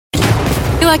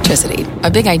Electricity, a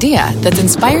big idea that's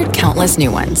inspired countless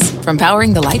new ones. From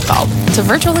powering the light bulb to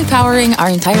virtually powering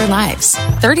our entire lives.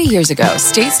 30 years ago,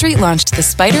 State Street launched the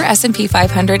Spider S&P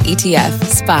 500 ETF,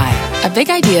 SPY. A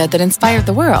big idea that inspired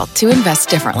the world to invest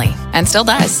differently. And still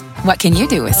does. What can you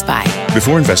do with SPY?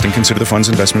 Before investing, consider the fund's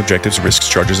investment objectives, risks,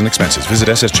 charges, and expenses. Visit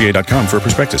ssga.com for a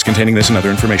prospectus containing this and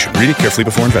other information. Read it carefully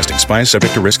before investing. SPY is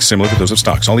subject to risks similar to those of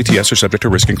stocks. All ETFs are subject to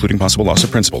risk, including possible loss of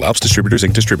principal. Alps Distributors,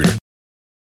 Inc. Distributor.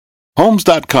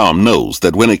 Homes.com knows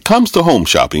that when it comes to home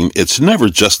shopping, it's never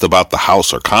just about the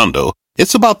house or condo.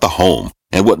 It's about the home.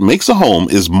 And what makes a home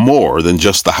is more than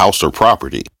just the house or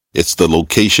property. It's the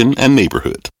location and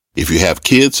neighborhood. If you have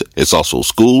kids, it's also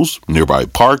schools, nearby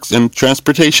parks, and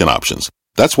transportation options.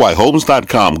 That's why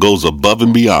Homes.com goes above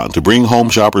and beyond to bring home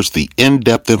shoppers the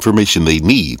in-depth information they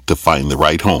need to find the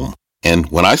right home. And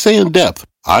when I say in-depth,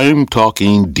 I'm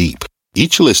talking deep.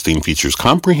 Each listing features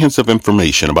comprehensive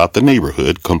information about the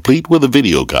neighborhood, complete with a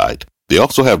video guide. They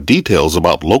also have details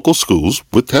about local schools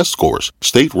with test scores,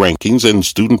 state rankings, and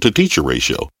student-to-teacher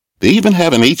ratio. They even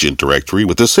have an agent directory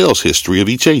with the sales history of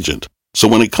each agent. So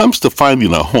when it comes to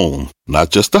finding a home, not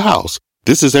just a house,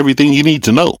 this is everything you need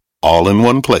to know, all in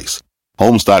one place.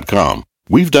 Homes.com.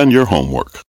 We've done your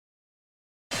homework.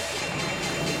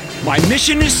 My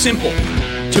mission is simple: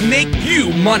 to make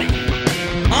you money.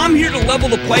 I'm here to level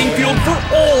the playing field for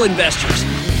all investors.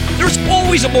 There's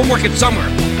always a bull market somewhere,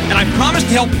 and I promise to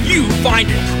help you find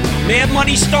it. Mad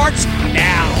Money starts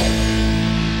now.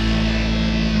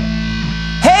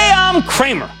 Hey, I'm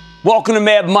Cramer. Welcome to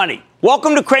Mad Money.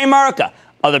 Welcome to Cramerica.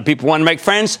 Other people want to make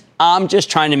friends. I'm just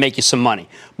trying to make you some money.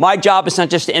 My job is not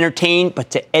just to entertain, but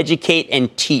to educate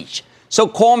and teach. So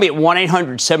call me at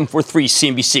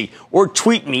 1-800-743-CNBC or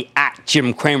tweet me at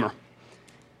Jim Cramer.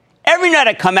 Every night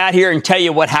I come out here and tell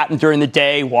you what happened during the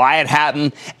day, why it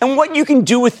happened, and what you can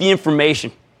do with the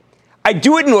information. I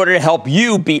do it in order to help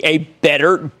you be a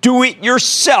better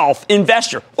do-it-yourself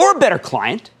investor or a better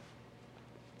client.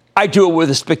 I do it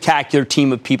with a spectacular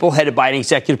team of people headed by an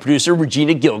executive producer,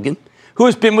 Regina Gilgan, who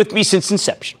has been with me since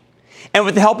inception. And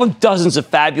with the help of dozens of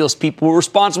fabulous people who are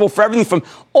responsible for everything from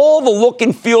all the look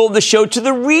and feel of the show to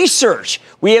the research.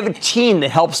 We have a team that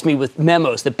helps me with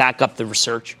memos that back up the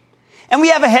research. And we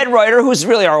have a head writer who's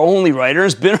really our only writer,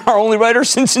 has been our only writer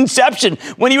since inception,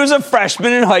 when he was a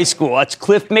freshman in high school. That's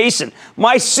Cliff Mason,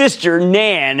 my sister,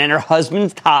 Nan, and her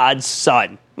husband, Todd's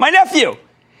son, my nephew.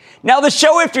 Now, the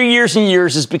show, after years and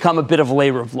years, has become a bit of a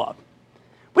labor of love.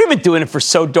 We've been doing it for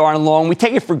so darn long, we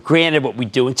take it for granted what we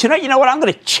do. And tonight, you know what? I'm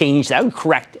going to change that. I'm going to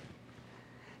correct it.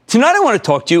 Tonight, I want to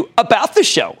talk to you about the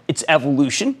show, its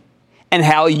evolution, and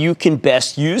how you can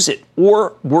best use it,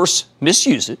 or worse,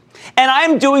 misuse it. And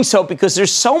I'm doing so because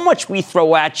there's so much we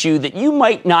throw at you that you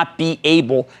might not be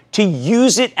able to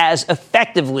use it as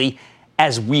effectively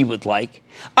as we would like.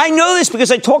 I know this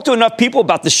because I talk to enough people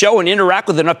about the show and interact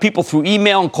with enough people through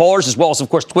email and callers, as well as, of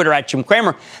course, Twitter at Jim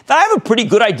Cramer, that I have a pretty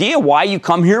good idea why you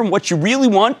come here and what you really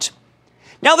want.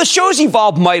 Now, the show's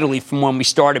evolved mightily from when we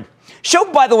started.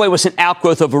 Show, by the way, was an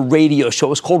outgrowth of a radio show.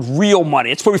 It was called Real Money.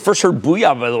 It's where we first heard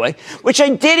Booyah, by the way, which I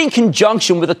did in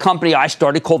conjunction with a company I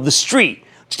started called The Street.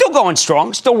 Still going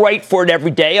strong, still write for it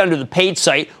every day under the paid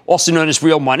site, also known as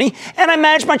Real Money, and I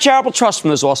manage my charitable trust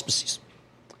from those auspices.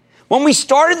 When we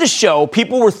started the show,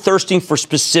 people were thirsting for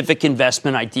specific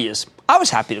investment ideas. I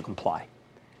was happy to comply.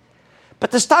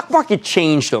 But the stock market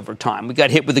changed over time. We got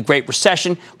hit with the Great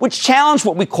Recession, which challenged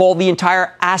what we call the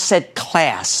entire asset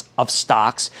class of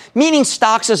stocks, meaning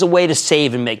stocks as a way to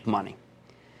save and make money.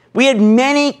 We had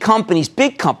many companies,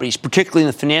 big companies, particularly in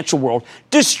the financial world,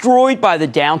 destroyed by the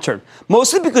downturn,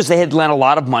 mostly because they had lent a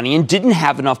lot of money and didn't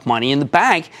have enough money in the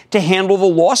bank to handle the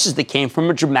losses that came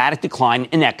from a dramatic decline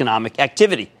in economic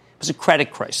activity. It was a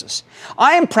credit crisis.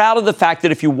 I am proud of the fact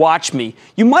that if you watch me,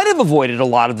 you might have avoided a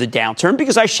lot of the downturn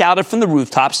because I shouted from the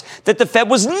rooftops that the Fed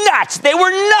was nuts. They were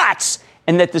nuts.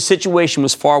 And that the situation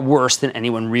was far worse than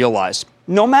anyone realized.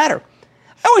 No matter.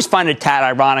 I always find it a tad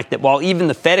ironic that while even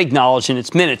the Fed acknowledged in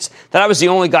its minutes that I was the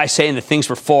only guy saying that things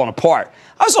were falling apart,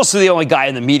 I was also the only guy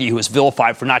in the media who was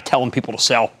vilified for not telling people to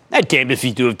sell. Damn if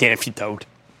you do, damn if you don't.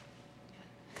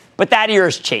 But that era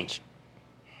has changed.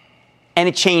 And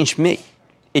it changed me.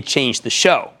 It changed the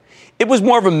show. It was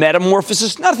more of a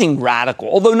metamorphosis, nothing radical,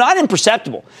 although not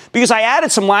imperceptible, because I added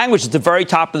some language at the very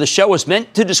top of the show was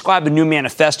meant to describe a new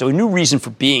manifesto, a new reason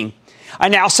for being. I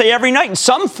now say every night in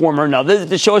some form or another that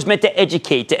the show is meant to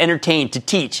educate, to entertain, to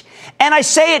teach. And I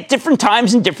say it different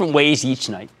times in different ways each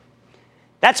night.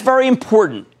 That's very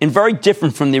important and very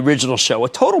different from the original show, a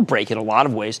total break in a lot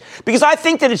of ways, because I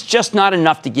think that it's just not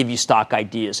enough to give you stock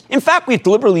ideas. In fact, we've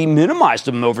deliberately minimized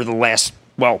them over the last,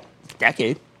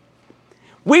 decade.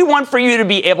 We want for you to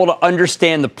be able to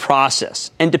understand the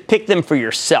process and to pick them for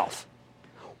yourself.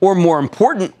 Or more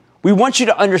important, we want you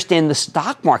to understand the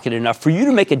stock market enough for you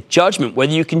to make a judgment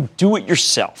whether you can do it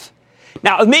yourself.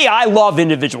 Now, with me, I love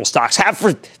individual stocks, have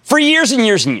for years and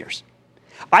years and years.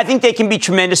 I think they can be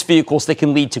tremendous vehicles that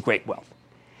can lead to great wealth.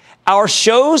 Our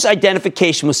show's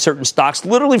identification with certain stocks,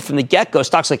 literally from the get-go,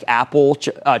 stocks like Apple,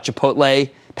 Chipotle,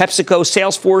 PepsiCo,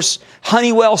 Salesforce,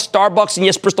 Honeywell, Starbucks, and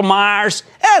yes, Bristol-Myers,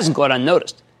 hasn't gone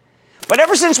unnoticed. But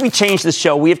ever since we changed the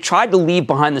show, we have tried to leave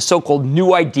behind the so-called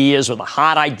new ideas or the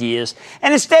hot ideas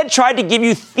and instead tried to give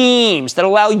you themes that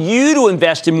allow you to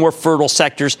invest in more fertile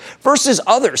sectors versus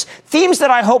others. Themes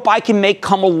that I hope I can make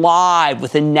come alive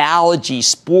with analogies,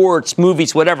 sports,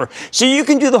 movies, whatever, so you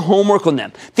can do the homework on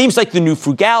them. Themes like the new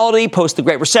frugality, post the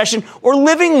Great Recession, or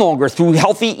living longer through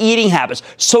healthy eating habits,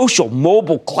 social,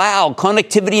 mobile, cloud,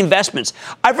 connectivity investments.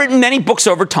 I've written many books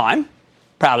over time.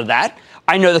 Proud of that.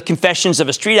 I know The Confessions of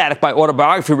a Street Addict, my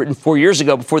autobiography written 4 years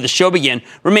ago before the show began,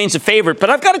 remains a favorite. But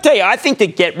I've got to tell you, I think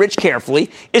that Get Rich Carefully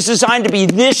is designed to be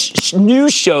this new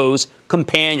show's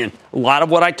companion. A lot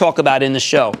of what I talk about in the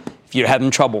show, if you're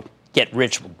having trouble, Get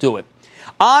Rich will do it.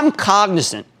 I'm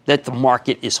cognizant that the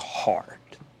market is hard.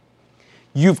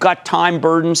 You've got time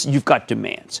burdens, you've got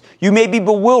demands. You may be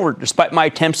bewildered despite my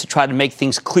attempts to try to make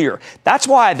things clear. That's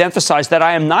why I've emphasized that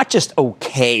I am not just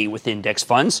okay with index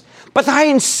funds, but that I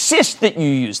insist that you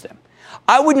use them.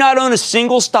 I would not own a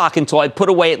single stock until I put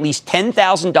away at least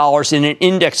 $10,000 in an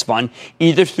index fund,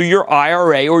 either through your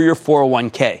IRA or your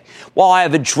 401k. While I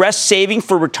have addressed saving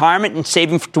for retirement and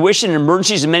saving for tuition and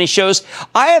emergencies in many shows,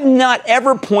 I have not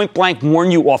ever point blank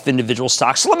warned you off individual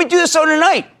stocks. So let me do this on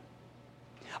tonight.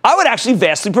 I would actually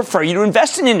vastly prefer you to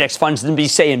invest in index funds than be,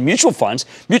 say, in mutual funds.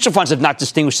 Mutual funds have not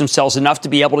distinguished themselves enough to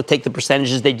be able to take the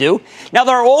percentages they do. Now,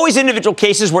 there are always individual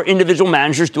cases where individual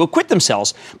managers do acquit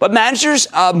themselves, but managers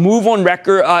move on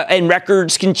record, and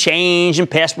records can change, and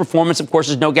past performance, of course,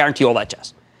 is no guarantee, all that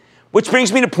jazz. Which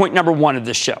brings me to point number one of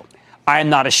this show. I am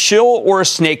not a shill or a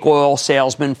snake oil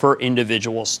salesman for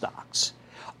individual stocks.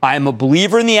 I am a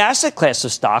believer in the asset class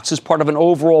of stocks as part of an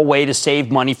overall way to save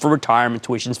money for retirement,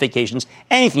 tuitions, vacations,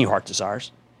 anything your heart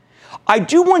desires. I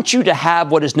do want you to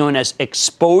have what is known as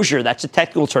exposure, that's a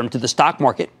technical term, to the stock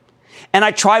market. And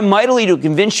I try mightily to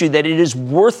convince you that it is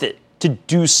worth it to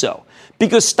do so,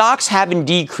 because stocks have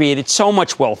indeed created so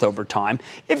much wealth over time.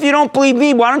 If you don't believe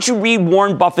me, why don't you read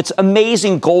Warren Buffett's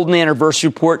amazing Golden Anniversary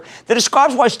report that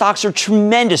describes why stocks are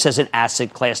tremendous as an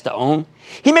asset class to own?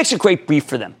 He makes a great brief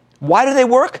for them. Why do they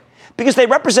work? Because they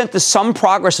represent the sum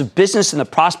progress of business and the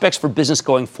prospects for business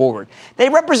going forward. They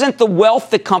represent the wealth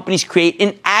that companies create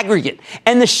in aggregate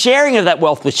and the sharing of that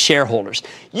wealth with shareholders.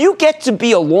 You get to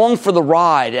be along for the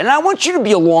ride, and I want you to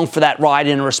be along for that ride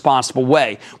in a responsible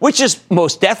way, which is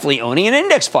most definitely owning an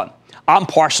index fund. I'm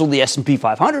partial to the S&P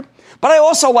 500, but I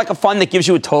also like a fund that gives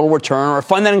you a total return or a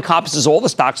fund that encompasses all the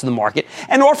stocks in the market,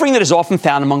 an offering that is often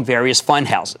found among various fund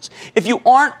houses. If you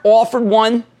aren't offered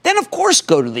one, then of course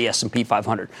go to the S&P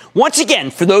 500. Once again,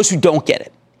 for those who don't get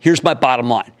it, here's my bottom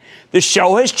line. The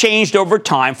show has changed over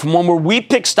time from one where we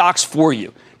pick stocks for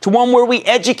you to one where we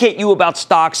educate you about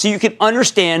stocks so you can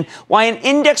understand why an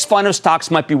index fund of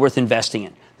stocks might be worth investing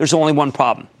in. There's only one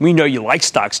problem. We know you like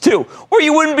stocks, too, or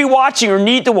you wouldn't be watching or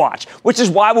need to watch, which is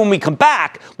why when we come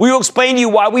back, we will explain to you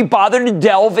why we bother to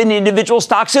delve in individual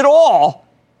stocks at all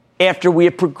after we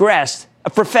have professed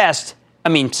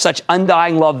such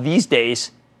undying love these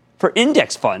days for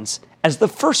index funds as the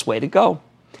first way to go.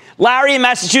 Larry in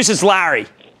Massachusetts. Larry.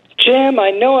 Jim, I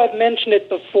know I've mentioned it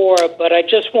before, but I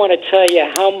just want to tell you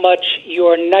how much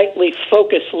your nightly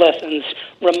focus lessons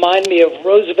remind me of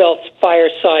Roosevelt's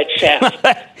fireside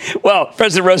chat. Well,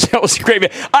 President Roosevelt was a great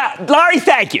man. Larry,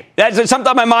 thank you. That's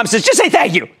sometimes my mom says, just say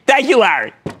thank you. Thank you,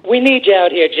 Larry. We need you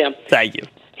out here, Jim. Thank you.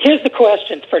 Here's the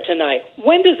question for tonight.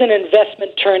 When does an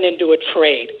investment turn into a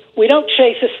trade? We don't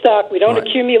chase a stock. We don't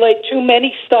accumulate too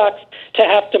many stocks to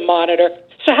have to monitor.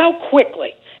 So how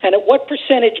quickly and at what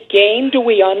percentage gain do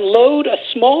we unload a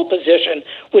small position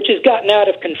which has gotten out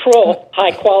of control,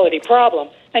 high-quality problem?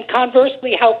 And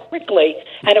conversely, how quickly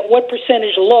and at what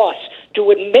percentage loss do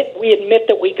we admit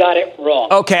that we got it wrong?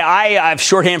 Okay, I have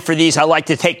shorthand for these. I like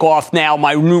to take off now.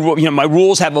 My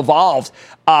rules have evolved.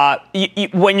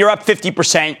 When you're up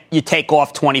 50%, you take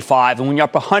off 25%. And when you're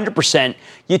up 100%,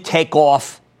 you take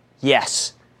off,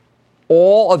 yes,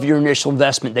 all of your initial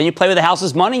investment. Then you play with the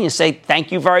house's money and you say,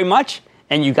 thank you very much.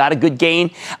 And you got a good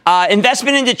gain.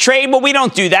 Investment into trade, well, we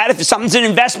don't do that. If something's an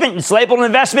investment, it's labeled an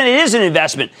investment, it is an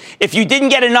investment. If you didn't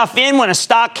get enough in when a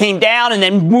stock came down and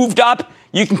then moved up,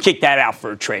 you can kick that out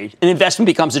for a trade. An investment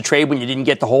becomes a trade when you didn't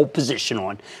get the whole position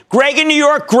on. Greg in New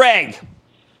York. Greg.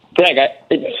 Greg,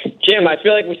 Jim, I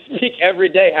feel like we speak every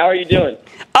day. How are you doing?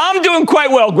 I'm doing quite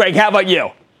well, Greg. How about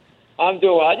you? I'm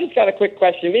doing well. I just got a quick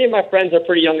question. Me and my friends are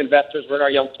pretty young investors. We're in our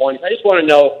young 20s. I just want to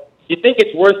know, do you think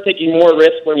it's worth taking more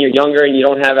risk when you're younger and you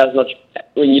don't have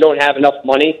enough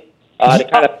money to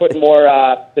kind of put more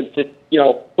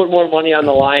put more money on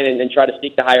the line and try to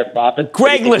seek the higher profits?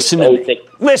 Greg, listen to me.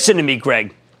 Listen to me,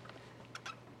 Greg.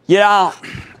 Yeah,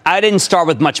 I didn't start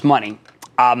with much money,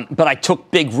 but I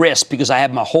took big risks because I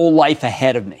have my whole life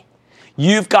ahead of me.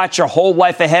 You've got your whole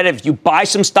life ahead of you. Buy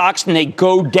some stocks and they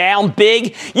go down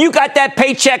big. You got that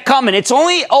paycheck coming. It's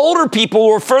only older people who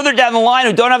are further down the line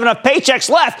who don't have enough paychecks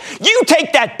left. You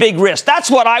take that big risk.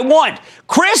 That's what I want.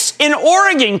 Chris in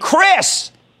Oregon.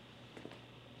 Chris.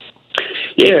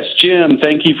 Yes, Jim,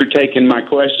 thank you for taking my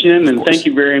question, and thank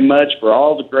you very much for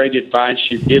all the great advice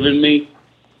you've given me.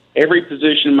 Every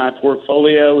position in my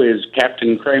portfolio is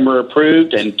Captain Cramer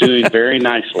approved and doing very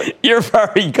nicely. You're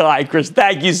very kind, Chris.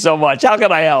 Thank you so much. How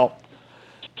can I help?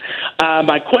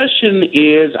 My question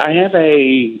is, I have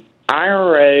a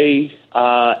IRA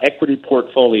equity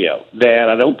portfolio that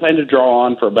I don't plan to draw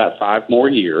on for about 5 more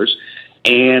years,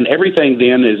 and everything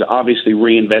then is obviously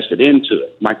reinvested into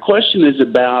it. My question is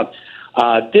about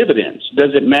dividends.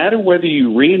 Does it matter whether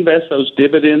you reinvest those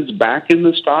dividends back in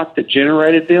the stock that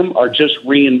generated them or just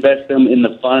reinvest them in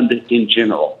the fund in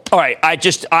general? All right.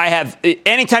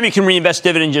 Anytime you can reinvest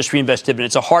dividend, just reinvest dividend.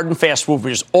 It's a hard and fast rule.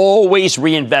 Just always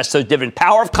reinvest those dividends.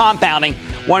 Power of compounding.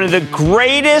 One of the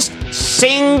greatest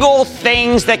single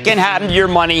things that can happen to your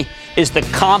money is the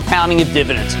compounding of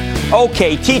dividends.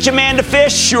 Okay, teach a man to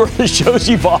fish. Sure, the show's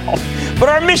evolved. But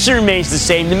our mission remains the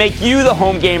same, to make you, the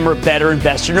home gamer, a better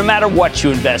investor, no matter what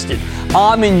you invested.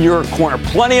 I'm in your corner.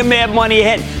 Plenty of mad money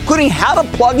ahead, including how to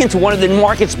plug into one of the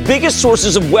market's biggest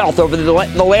sources of wealth over the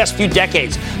last few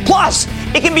decades. Plus,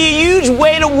 it can be a huge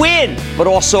way to win, but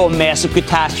also a massive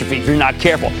catastrophe if you're not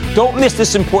careful. Don't miss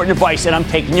this important advice, and I'm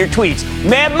taking your tweets.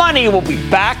 Mad Money will be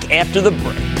back after the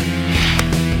break.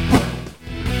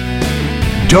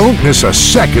 Don't miss a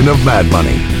second of Mad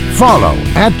Money. Follow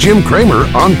 @Jim Cramer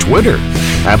on Twitter.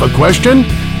 Have a question?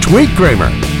 Tweet Cramer.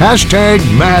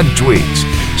 #MadTweets.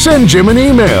 Send Jim an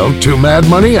email to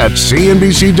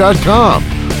madmoney@cnbc.com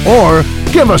or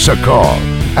give us a call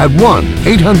at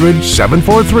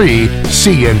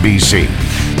 1-800-743-CNBC.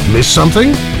 Miss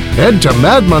something? Head to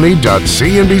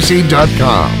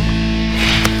madmoney.cnbc.com.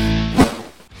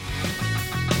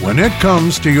 When it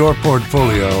comes to your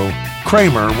portfolio,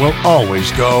 Cramer will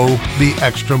always go the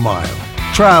extra mile,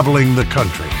 traveling the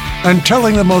country and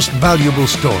telling the most valuable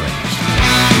stories.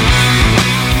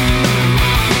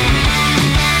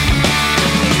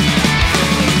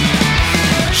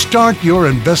 Start your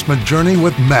investment journey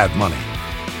with Mad Money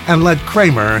and let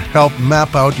Cramer help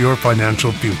map out your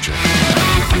financial future.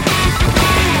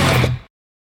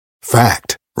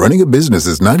 Fact. Running a business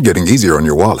is not getting easier on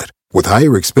your wallet. With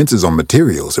higher expenses on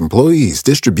materials, employees,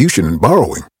 distribution, and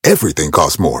borrowing, everything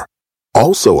costs more.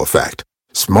 Also a fact.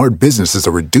 Smart businesses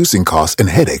are reducing costs and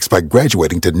headaches by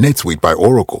graduating to NetSuite by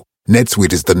Oracle.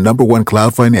 NetSuite is the #1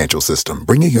 cloud financial system,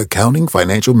 bringing accounting,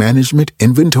 financial management,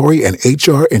 inventory, and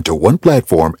HR into one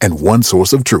platform and one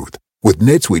source of truth. With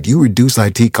NetSuite, you reduce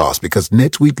IT costs because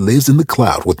NetSuite lives in the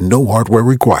cloud with no hardware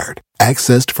required.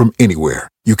 Accessed from anywhere.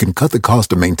 You can cut the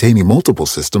cost of maintaining multiple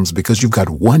systems because you've got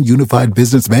one unified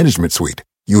business management suite.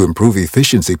 You improve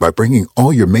efficiency by bringing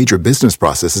all your major business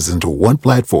processes into one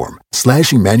platform,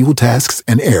 slashing manual tasks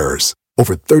and errors.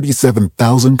 Over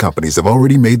 37,000 companies have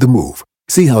already made the move.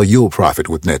 See how you'll profit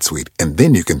with NetSuite, and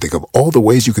then you can think of all the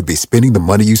ways you could be spending the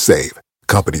money you save.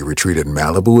 Company retreat in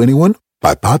Malibu, anyone?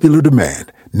 By popular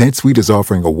demand, NetSuite is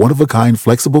offering a one-of-a-kind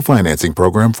flexible financing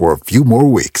program for a few more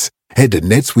weeks. Head to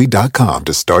netsuite.com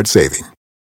to start saving.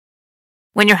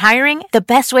 When you're hiring, the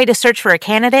best way to search for a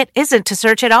candidate isn't to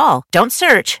search at all. Don't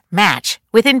search, match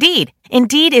with Indeed.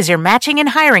 Indeed is your matching and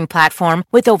hiring platform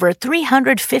with over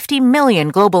 350 million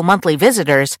global monthly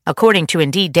visitors, according to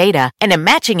Indeed data, and a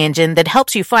matching engine that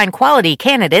helps you find quality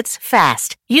candidates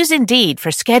fast. Use Indeed for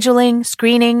scheduling,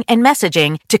 screening, and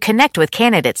messaging to connect with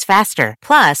candidates faster.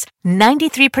 Plus,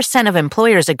 93% of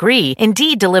employers agree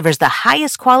Indeed delivers the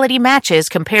highest quality matches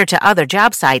compared to other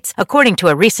job sites, according to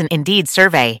a recent Indeed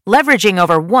survey. Leveraging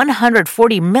over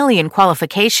 140 million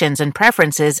qualifications and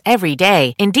preferences every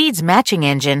day, Indeed's matching searching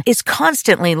engine is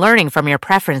constantly learning from your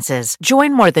preferences.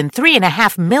 Join more than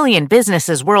 3.5 million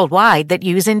businesses worldwide that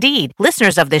use Indeed.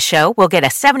 Listeners of this show will get a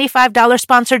 $75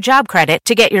 sponsored job credit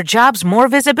to get your jobs more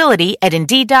visibility at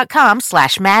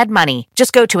Indeed.com/madmoney.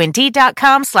 Just go to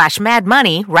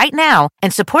Indeed.com/madmoney right now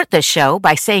and support this show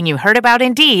by saying you heard about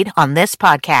Indeed on this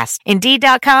podcast.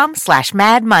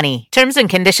 Indeed.com/madmoney. Terms and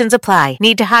conditions apply.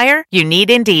 Need to hire? You need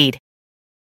Indeed.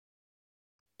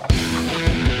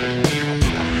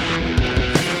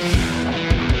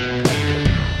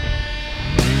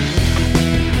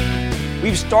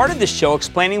 We've started the show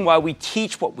explaining why we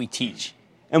teach what we teach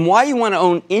and why you want to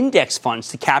own index funds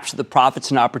to capture the profits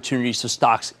and opportunities of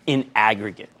stocks in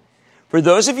aggregate. For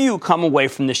those of you who come away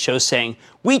from this show saying,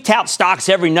 we tout stocks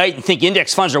every night and think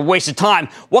index funds are a waste of time,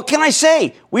 what can I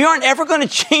say? We aren't ever going to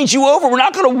change you over. We're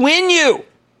not going to win you.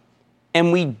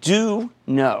 And we do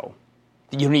know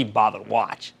that you don't even bother to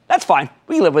watch. That's fine.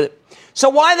 We can live with it. So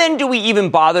why then do we even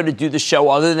bother to do the show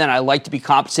other than I like to be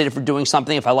compensated for doing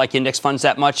something if I like index funds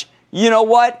that much? You know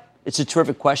what? It's a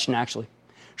terrific question, actually.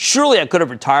 Surely I could have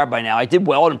retired by now. I did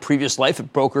well in a previous life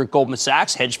at broker at Goldman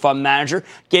Sachs, hedge fund manager,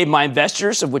 gave my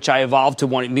investors, of which I evolved to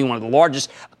being one of the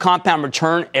largest, a compound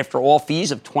return after all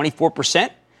fees of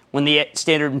 24%, when the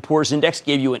Standard & Poor's Index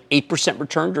gave you an 8%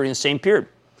 return during the same period.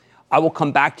 I will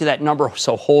come back to that number,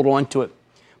 so hold on to it.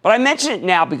 But I mention it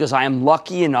now because I am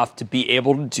lucky enough to be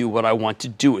able to do what I want to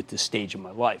do at this stage of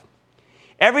my life.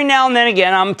 Every now and then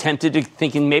again, I'm tempted to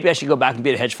thinking maybe I should go back and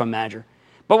be a hedge fund manager.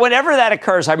 But whenever that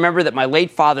occurs, I remember that my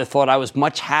late father thought I was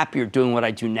much happier doing what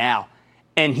I do now.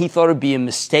 And he thought it would be a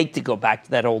mistake to go back to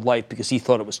that old life because he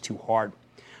thought it was too hard.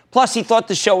 Plus, he thought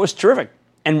the show was terrific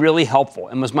and really helpful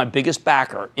and was my biggest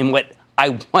backer in what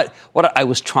I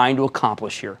was trying to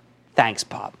accomplish here. Thanks,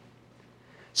 Pop.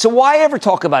 So why ever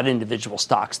talk about individual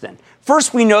stocks then?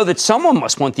 First, we know that someone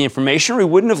must want the information or we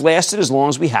wouldn't have lasted as long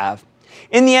as we have.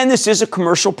 In the end, this is a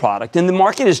commercial product, and the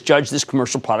market has judged this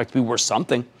commercial product to be worth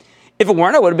something. If it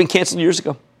weren't, I would have been canceled years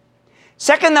ago.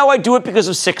 Second, though, I do it because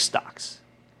of 6 stocks.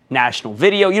 National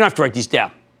Video, you don't have to write these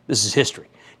down. This is history.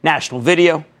 National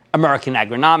Video, American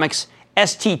Agronomics,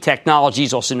 ST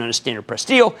Technologies, also known as Standard Press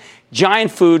Steel,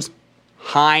 Giant Foods,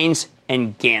 Heinz,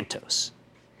 and Gantos.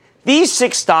 These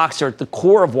 6 stocks are at the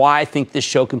core of why I think this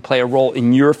show can play a role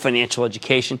in your financial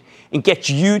education and get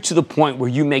you to the point where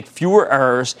you make fewer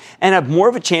errors and have more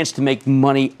of a chance to make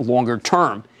money longer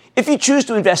term if you choose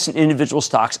to invest in individual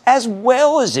stocks as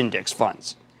well as index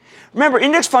funds. Remember,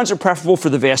 index funds are preferable for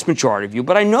the vast majority of you,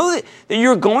 but I know that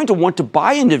you're going to want to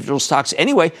buy individual stocks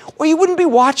anyway, or you wouldn't be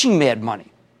watching Mad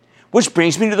Money. Which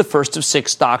brings me to the first of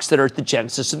 6 stocks that are at the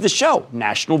genesis of the show,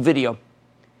 National Video.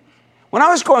 When I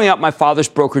was growing up, my father's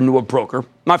broker knew a broker.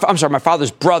 My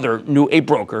father's brother knew a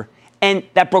broker, and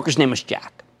that broker's name was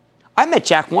Jack. I met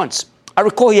Jack once. I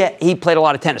recall he played a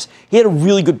lot of tennis. He had a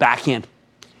really good backhand.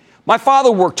 My father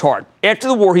worked hard. After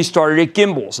the war, he started at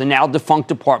Gimbel's, a now defunct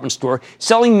department store,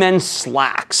 selling men's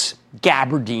slacks,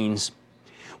 gabardines.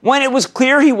 When it was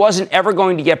clear he wasn't ever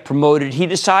going to get promoted, he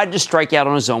decided to strike out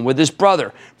on his own with his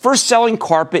brother, first selling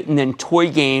carpet and then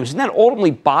toy games, and then ultimately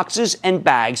boxes and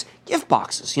bags, gift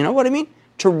boxes, you know what I mean,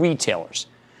 to retailers.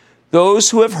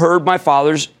 Those who have heard my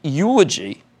father's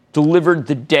eulogy delivered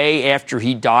the day after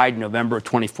he died in November of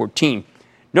 2014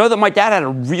 know that my dad had a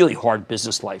really hard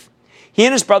business life. He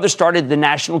and his brother started the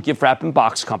National Gift Wrap and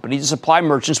Box Company to supply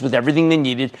merchants with everything they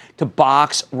needed to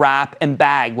box, wrap, and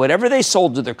bag whatever they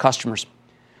sold to their customers.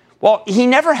 Well, he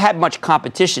never had much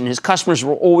competition. His customers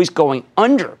were always going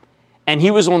under, and he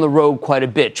was on the road quite a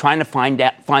bit, trying to find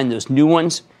those new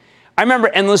ones. I remember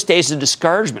endless days of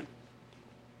discouragement.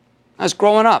 I was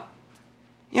growing up.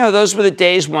 You know, those were the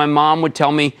days when my mom would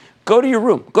tell me, go to your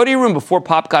room before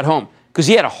Pop got home, because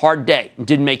he had a hard day and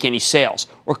didn't make any sales,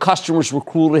 or customers were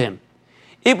cruel to him.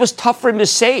 It was tough for him to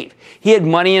save. He had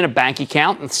money in a bank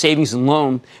account and savings and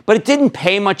loan, but it didn't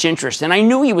pay much interest, and I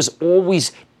knew he was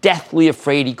always deathly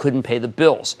afraid he couldn't pay the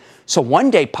bills. So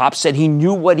one day, Pop said he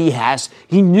knew what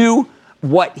he knew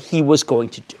what he was going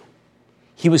to do.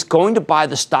 He was going to buy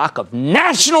the stock of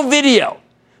National Video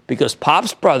because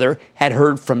Pop's brother had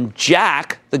heard from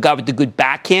Jack, the guy with the good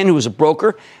backhand who was a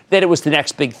broker, that it was the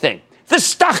next big thing. The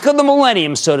stock of the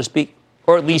millennium, so to speak,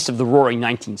 or at least of the roaring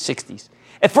 1960s.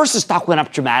 At first, the stock went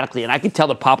up dramatically, and I could tell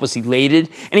that Pop was elated,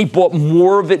 and he bought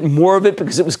more of it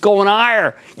because it was going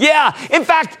higher. Yeah, in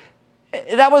fact,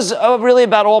 that was really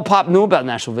about all Pop knew about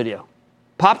National Video.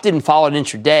 Pop didn't follow it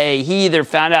intraday. He either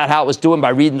found out how it was doing by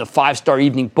reading the 5-Star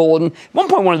Evening Bulletin, at one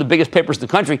point one of the biggest papers in the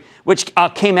country, which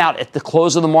came out at the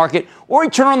close of the market, or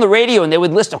he'd turn on the radio and they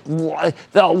would list a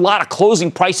lot of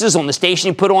closing prices on the station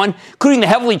he put on, including the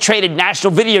heavily traded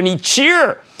National Video, and he'd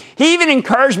cheer. He even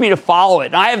encouraged me to follow it.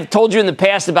 And I have told you in the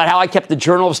past about how I kept the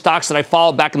journal of stocks that I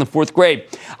followed back in the 4th grade.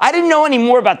 I didn't know any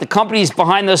more about the companies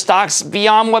behind those stocks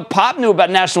beyond what Pop knew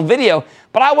about National Video,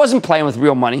 but I wasn't playing with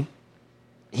real money.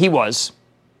 He was.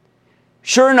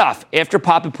 Sure enough, after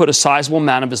Pop had put a sizable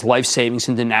amount of his life savings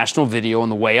into National Video on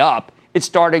the way up, it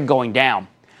started going down.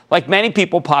 Like many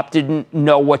people, Pop didn't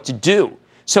know what to do.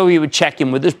 So he would check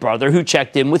in with his brother, who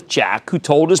checked in with Jack, who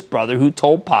told his brother, who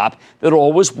told Pop that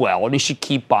all was well and he should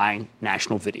keep buying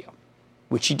National Video,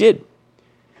 which he did.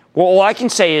 Well, all I can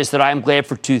say is that I am glad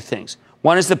for 2 things.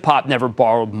 One is that Pop never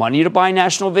borrowed money to buy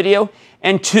National Video,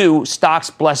 and 2, stocks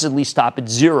blessedly stop at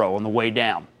 0 on the way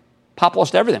down. Pop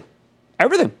lost everything.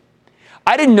 Everything.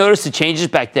 I didn't notice the changes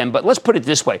back then, but let's put it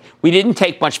this way. We didn't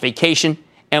take much vacation,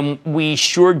 and we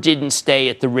sure didn't stay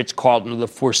at the Ritz-Carlton or the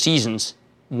Four Seasons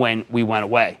when we went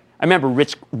away. I remember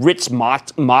Ritz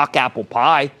mock apple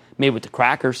pie made with the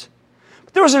crackers.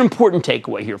 But there was an important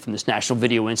takeaway here from this National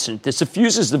Video incident that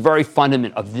suffuses the very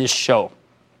fundament of this show.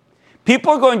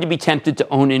 People are going to be tempted to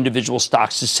own individual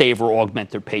stocks to save or augment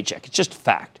their paycheck. It's just a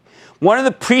fact. One of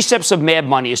the precepts of Mad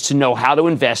Money is to know how to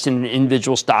invest in an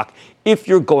individual stock if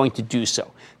you're going to do so.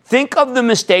 Think of the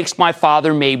mistakes my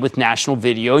father made with National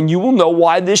Video, and you will know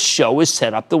why this show is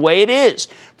set up the way it is.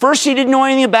 First, he didn't know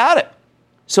anything about it.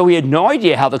 So he had no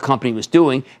idea how the company was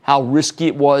doing, how risky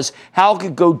it was, how it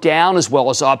could go down as well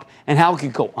as up, and how it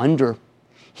could go under.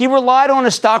 He relied on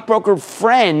a stockbroker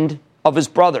friend of his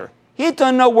brother. He had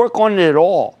done no work on it at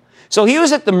all. So he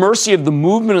was at the mercy of the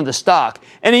movement of the stock,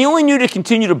 and he only knew to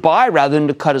continue to buy rather than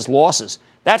to cut his losses.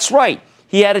 That's right.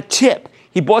 He had a tip.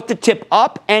 He bought the tip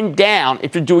up and down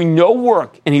after doing no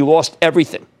work, and he lost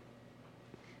everything.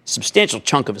 A substantial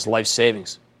chunk of his life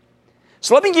savings.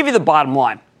 So let me give you the bottom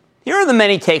line. Here are the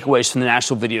many takeaways from the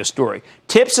National Video story.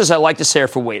 Tips, as I like to say, are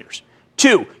for waiters.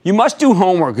 2, you must do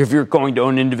homework if you're going to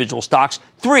own individual stocks.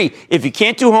 3, if you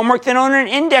can't do homework, then own an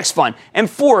index fund. And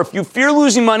 4, if you fear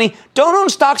losing money, don't own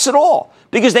stocks at all,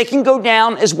 because they can go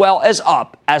down as well as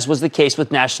up, as was the case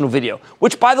with National Video,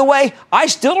 which, by the way, I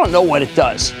still don't know what it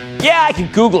does. Yeah, I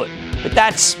could Google it, but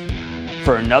that's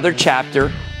for another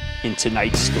chapter in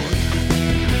tonight's story.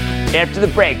 After the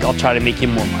break, I'll try to make you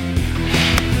more money.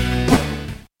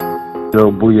 So,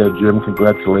 Booyah, Jim,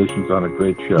 congratulations on a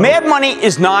great show. Mad Money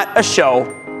is not a show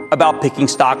about picking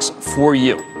stocks for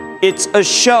you. It's a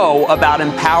show about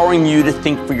empowering you to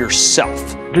think for yourself.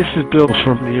 This is Bill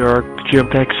from New York. Jim,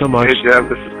 thanks so much. Hey, Jeff,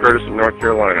 this is Curtis from North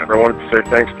Carolina. I wanted to say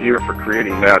thanks to you for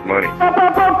creating Mad Money.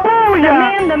 The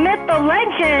man, the myth, the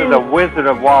legend. The Wizard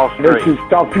of Wall Street. This is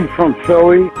Stuffy from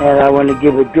Philly, and I want to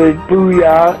give a good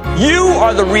booyah. You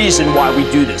are the reason why we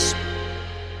do this.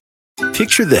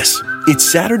 Picture this. It's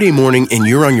Saturday morning and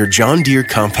you're on your John Deere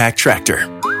compact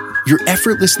tractor. You're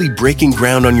effortlessly breaking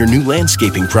ground on your new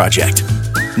landscaping project.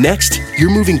 Next,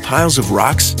 you're moving piles of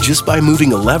rocks just by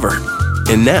moving a lever.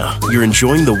 And now, you're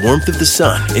enjoying the warmth of the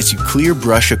sun as you clear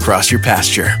brush across your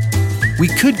pasture. We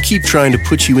could keep trying to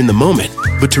put you in the moment,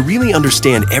 but to really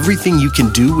understand everything you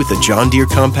can do with a John Deere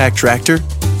compact tractor,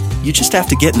 you just have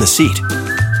to get in the seat.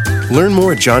 Learn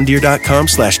more at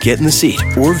johndeere.com/get-in-the-seat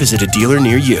or visit a dealer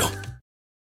near you.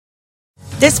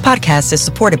 This podcast is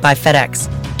supported by FedEx.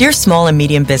 Dear small and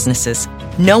medium businesses,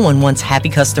 no one wants happy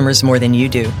customers more than you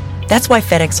do. That's why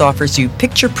FedEx offers you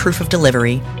picture proof of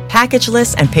delivery,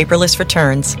 packageless and paperless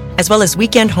returns, as well as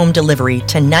weekend home delivery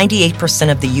to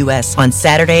 98% of the U.S. on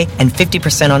Saturday and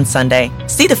 50% on Sunday.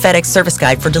 See the FedEx service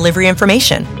guide for delivery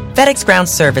information. FedEx Ground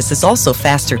service is also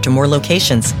faster to more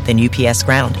locations than UPS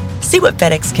Ground. See what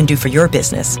FedEx can do for your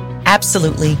business.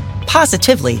 Absolutely,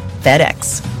 positively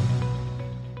FedEx.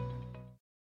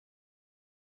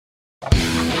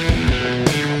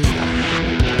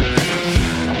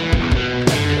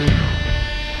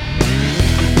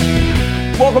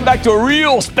 Welcome back to a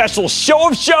real special show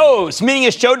of shows, meaning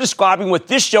a show describing what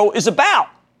this show is about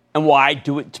and why I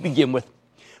do it to begin with.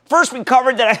 First, we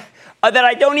covered that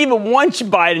I don't even want you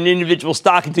to buy an individual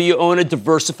stock until you own a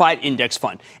diversified index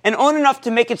fund and own enough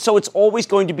to make it so it's always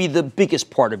going to be the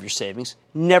biggest part of your savings,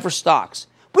 never stocks.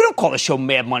 We don't call the show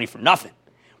Mad Money for nothing.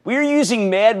 We're using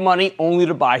Mad Money only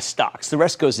to buy stocks. The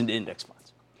rest goes into index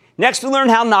funds. Next, we learn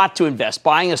how not to invest,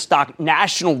 buying a stock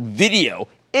National Video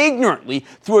ignorantly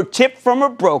through a tip from a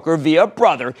broker via a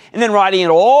brother, and then riding it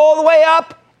all the way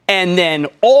up and then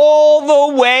all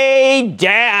the way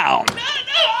down.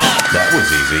 That was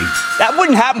easy. That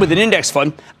wouldn't happen with an index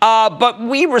fund, but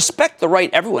we respect the right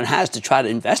everyone has to try to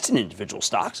invest in individual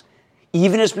stocks,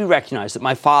 even as we recognize that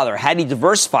my father, had he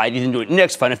diversified it into an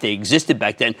index fund if they existed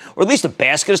back then, or at least a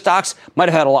basket of stocks, might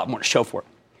have had a lot more to show for it.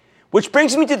 Which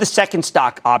brings me to the second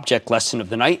stock object lesson of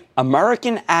the night,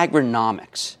 American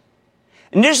agronomics.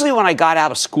 Initially, when I got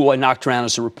out of school, I knocked around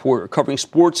as a reporter, covering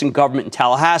sports and government in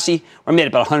Tallahassee, where I made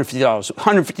about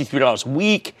 $153 a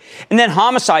week, and then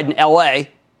homicide in L.A.,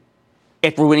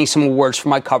 after winning some awards for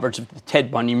my coverage of the Ted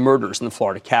Bundy murders in the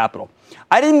Florida Capitol.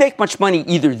 I didn't make much money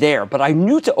either there, but I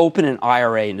knew to open an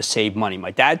IRA and to save money. My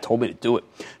dad told me to do it.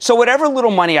 So whatever little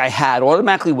money I had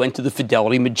automatically went to the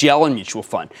Fidelity Magellan Mutual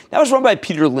Fund. That was run by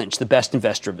Peter Lynch, the best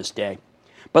investor of his day.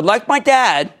 But like my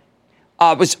dad,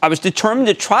 I was determined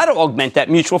to try to augment that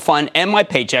mutual fund and my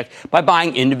paycheck by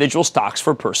buying individual stocks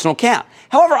for a personal account.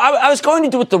 However, I was going to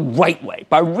do it the right way,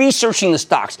 by researching the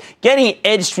stocks, getting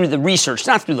edge through the research,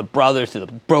 not through the brother, through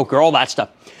the broker, all that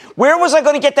stuff. Where was I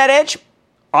going to get that edge?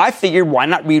 I figured, why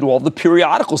not read all the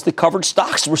periodicals that covered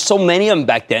stocks? There were so many of them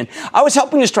back then. I was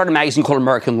helping to start a magazine called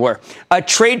American Lawyer, a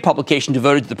trade publication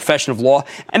devoted to the profession of law.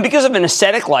 And because of an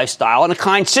ascetic lifestyle and a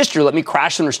kind sister let me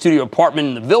crash in her studio apartment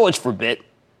in the Village for a bit,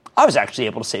 I was actually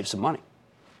able to save some money.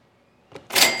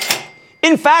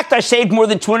 In fact, I saved more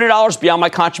than $200 beyond my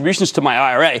contributions to my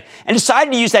IRA and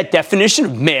decided to use that definition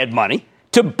of mad money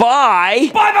to buy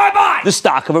the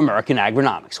stock of American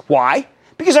Agronomics. Why?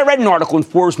 Because I read an article in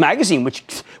Forbes magazine,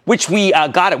 which we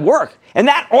got at work. And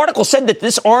that article said that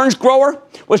this orange grower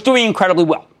was doing incredibly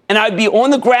well. And I'd be on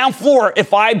the ground floor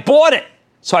if I bought it.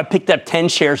 So I picked up 10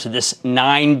 shares of this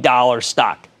 $9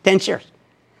 stock. 10 shares.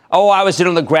 Oh, I was in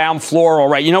on the ground floor, all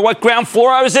right. You know what ground floor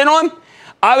I was in on?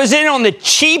 I was in on the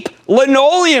cheap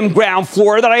linoleum ground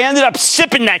floor that I ended up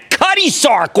sipping that Cuddy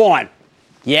Sark on.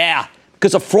 Yeah,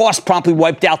 because a frost promptly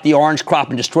wiped out the orange crop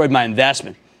and destroyed my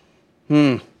investment.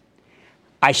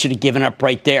 I should have given up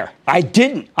right there. I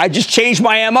didn't. I just changed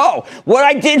my MO. What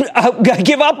I did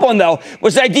give up on, though,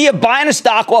 was the idea of buying a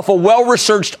stock off a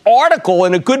well-researched article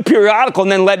in a good periodical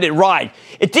and then letting it ride.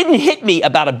 It didn't hit me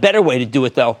about a better way to do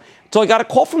it, though, until I got a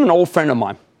call from an old friend of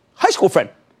mine, high school friend,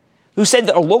 who said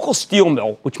that a local steel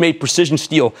mill, which made precision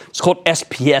steel, it's called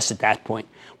SPS at that point,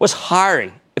 was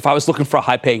hiring if I was looking for a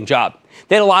high-paying job.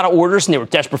 They had a lot of orders, and they were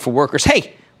desperate for workers.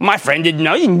 Hey, my friend didn't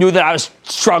know. He knew that I was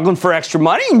struggling for extra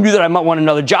money. He knew that I might want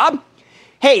another job.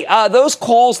 Hey, those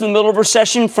calls in the middle of a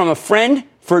recession from a friend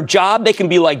for a job, they can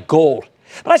be like gold.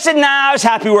 But I said, I was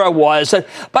happy where I was.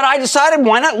 But I decided,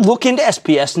 why not look into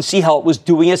SPS and see how it was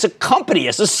doing as a company,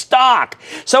 as a stock?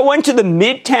 So I went to the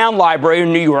Midtown Library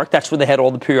in New York, that's where they had all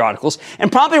the periodicals,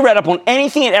 and promptly read up on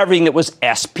anything and everything that was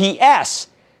SPS,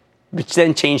 which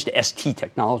then changed to ST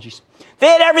Technologies. They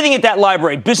had everything at that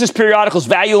library, business periodicals,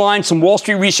 value lines, some Wall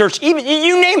Street research, even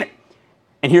you name it.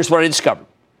 And here's what I discovered.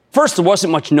 First, there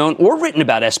wasn't much known or written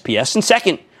about SPS. And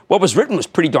second, what was written was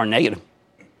pretty darn negative.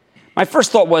 My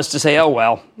first thought was to say,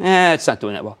 it's not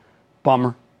doing that well.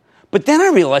 Bummer. But then I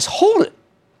realized, hold it.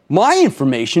 My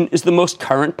information is the most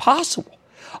current possible.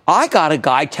 I got a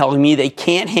guy telling me they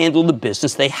can't handle the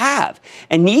business they have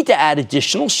and need to add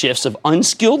additional shifts of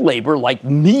unskilled labor like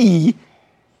me,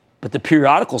 but the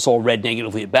periodicals all read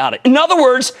negatively about it. In other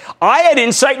words, I had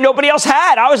insight nobody else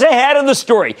had. I was ahead of the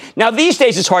story. Now, these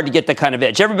days, it's hard to get that kind of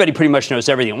edge. Everybody pretty much knows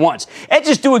everything at once.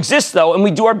 Edges do exist, though, and we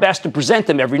do our best to present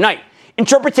them every night.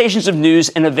 Interpretations of news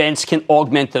and events can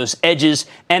augment those edges,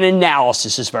 and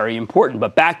analysis is very important.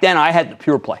 But back then, I had the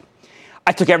pure play.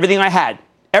 I took everything I had,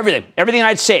 everything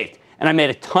I'd saved, and I made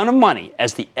a ton of money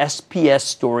as the SPS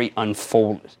story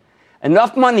unfolded.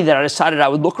 Enough money that I decided I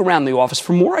would look around the office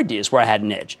for more ideas where I had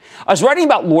an edge. I was writing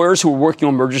about lawyers who were working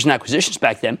on mergers and acquisitions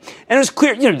back then, and it was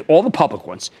clear, all the public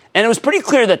ones. And it was pretty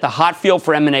clear that the hot field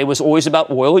for M&A was always about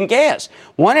oil and gas.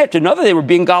 One after another, they were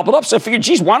being gobbled up. So I figured,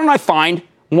 why don't I find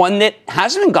one that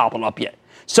hasn't been gobbled up yet?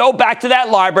 So back to that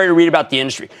library to read about the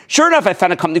industry. Sure enough, I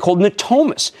found a company called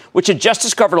Natomas, which had just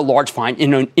discovered a large find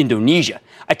in Indonesia.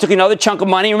 I took another chunk of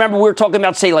money. Remember, we were talking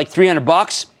about, say, like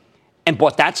 $300, and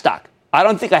bought that stock. I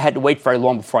don't think I had to wait very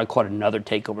long before I caught another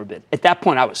takeover bid. At that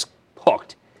point, I was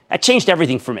hooked. That changed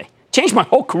everything for me. Changed my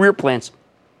whole career plans.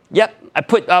 Yep, I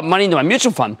put money into my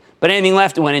mutual fund, but anything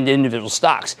left went into individual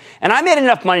stocks. And I made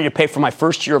enough money to pay for my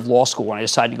first year of law school when I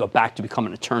decided to go back to become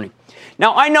an attorney.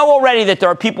 Now, I know already that there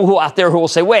are people out there who will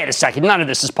say, wait a second, none of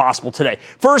this is possible today.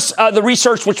 First, the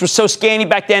research, which was so scanty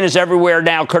back then, is everywhere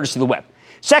now, courtesy of the web.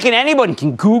 Second, anyone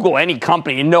can Google any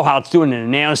company and know how it's doing in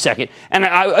a nanosecond.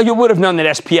 And you would have known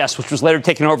that SPS, which was later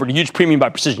taken over at a huge premium by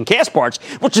Precision Castparts,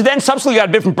 which then subsequently got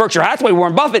a bid from Berkshire Hathaway,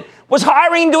 Warren Buffett, was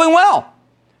hiring and doing well.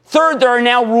 Third, there are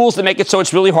now rules that make it so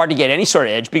it's really hard to get any sort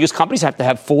of edge because companies have to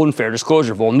have full and fair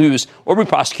disclosure of all news or be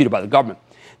prosecuted by the government.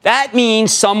 That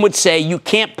means some would say you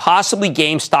can't possibly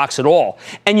game stocks at all,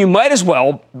 and you might as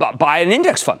well buy an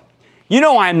index fund. You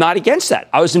know I am not against that.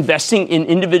 I was investing in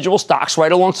individual stocks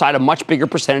right alongside a much bigger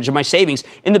percentage of my savings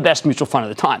in the best mutual fund at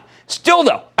the time. Still,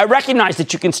 though, I recognize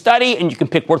that you can study and you can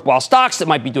pick worthwhile stocks that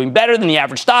might be doing better than the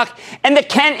average stock and that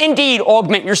can indeed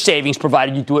augment your savings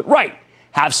provided you do it right.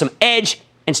 Have some edge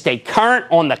and stay current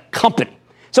on the company.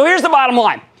 So here's the bottom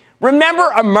line. Remember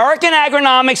American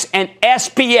Agronomics and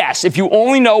SPS. If you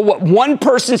only know what one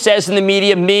person says in the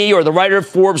media, me or the writer of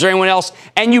Forbes or anyone else,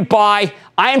 and you buy,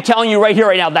 I am telling you right here,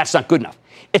 right now, that's not good enough.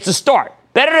 It's a start.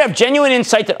 Better to have genuine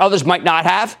insight that others might not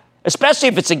have, especially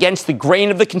if it's against the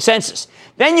grain of the consensus.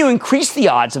 Then you increase the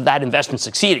odds of that investment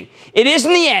succeeding. It is,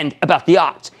 in the end, about the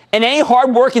odds. And any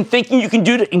hard work and thinking you can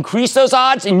do to increase those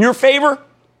odds in your favor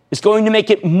is going to make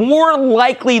it more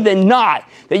likely than not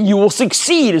that you will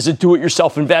succeed as a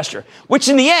do-it-yourself investor, which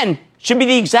in the end should be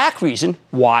the exact reason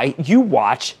why you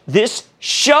watch this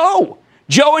show.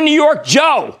 Joe in New York.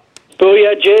 Joe.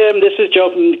 Booyah, Jim. This is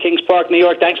Joe from Kings Park, New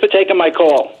York. Thanks for taking my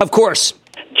call. Of course.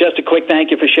 Just a quick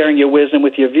thank you for sharing your wisdom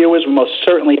with your viewers. We most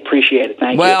certainly appreciate it.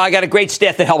 Thank you. Well, I got a great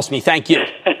staff that helps me. Thank you.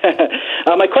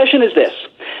 My question is this.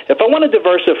 If I want to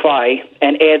diversify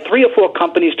and add 3 or 4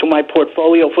 companies to my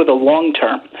portfolio for the long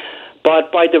term,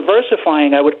 but by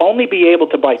diversifying, I would only be able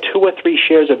to buy 2 or 3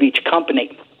 shares of each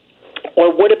company,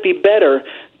 or would it be better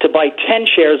to buy 10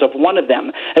 shares of one of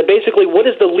them? And basically, what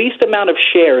is the least amount of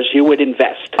shares you would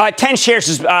invest? 10 shares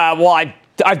is,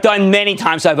 I've done many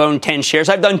times. I've owned 10 shares.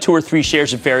 I've done 2 or 3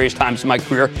 shares at various times in my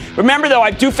career. Remember, though,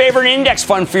 I do favor an index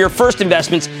fund for your first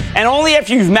investments, and only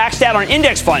after you've maxed out on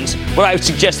index funds would I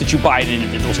suggest that you buy an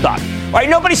individual stock. All right,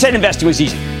 nobody said investing was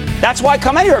easy. That's why I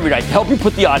come out here every night to help you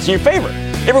put the odds in your favor.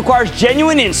 It requires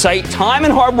genuine insight, time,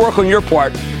 and hard work on your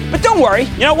part. But don't worry,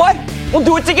 you know what? We'll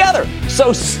do it together.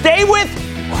 So stay with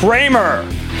Cramer.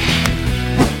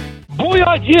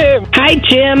 Booyah, Jim. Hi,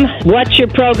 Jim. Watch your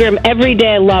program every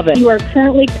day. I love it. You are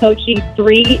currently coaching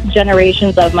 3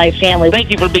 generations of my family. Thank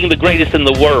you for being the greatest in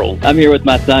the world. I'm here with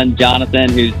my son,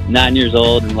 Jonathan, who's 9 years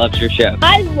old and loves your show.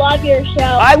 I love your show.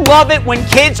 I love it when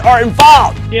kids are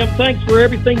involved. Jim, thanks for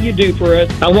everything you do for us.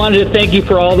 I wanted to thank you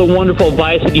for all the wonderful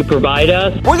advice that you provide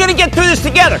us. We're going to get through this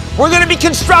together. We're going to be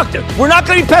constructive. We're not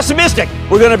going to be pessimistic.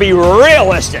 We're going to be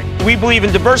realistic. We believe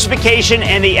in diversification,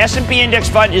 and the S&P Index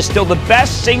Fund is still the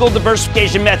best single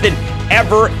diversification method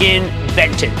ever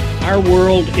invented. Our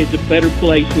world is a better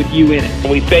place with you in it.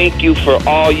 We thank you for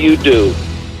all you do.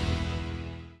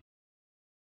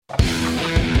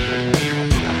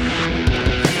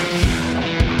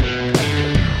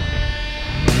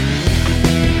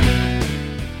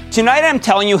 Tonight, I'm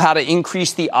telling you how to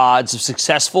increase the odds of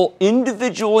successful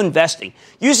individual investing,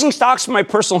 using stocks from my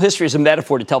personal history as a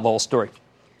metaphor to tell the whole story.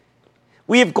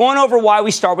 We have gone over why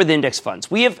we start with index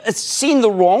funds. We have seen the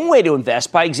wrong way to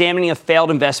invest by examining a failed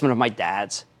investment of my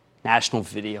dad's, National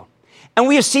Video. And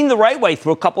we have seen the right way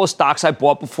through a couple of stocks I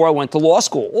bought before I went to law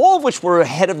school, all of which were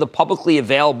ahead of the publicly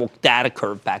available data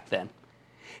curve back then.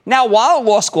 Now, while at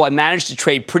law school, I managed to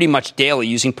trade pretty much daily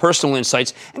using personal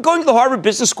insights and going to the Harvard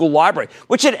Business School library,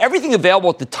 which had everything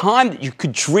available at the time that you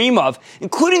could dream of,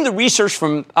 including the research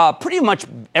from pretty much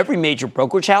every major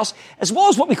brokerage house, as well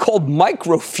as what we called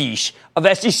microfiche of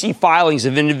SEC filings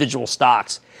of individual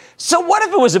stocks. So what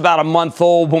if it was about a month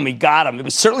old when we got them? It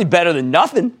was certainly better than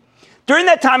nothing. During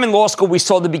that time in law school, we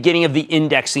saw the beginning of the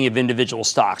indexing of individual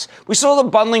stocks. We saw the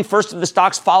bundling first of the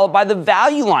stocks, followed by the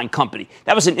Value Line Company.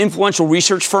 That was an influential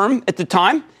research firm at the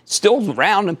time, still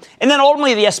around, and then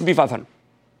ultimately the S&P 500.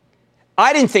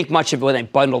 I didn't think much of it when they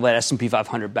bundled that S&P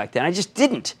 500 back then. I just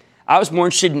didn't. I was more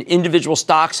interested in individual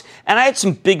stocks, and I had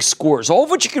some big scores, all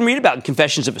of which you can read about in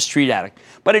Confessions of a Street Addict.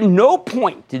 But at no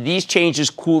point did these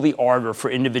changes cool the ardor for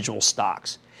individual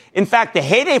stocks. In fact, the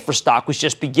heyday for stock was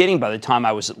just beginning by the time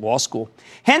I was at law school.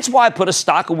 Hence why I put a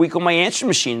stock a week on my answering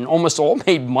machine, and almost all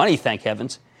made money, thank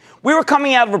heavens. We were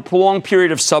coming out of a prolonged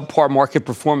period of subpar market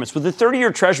performance, with the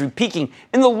 30-year Treasury peaking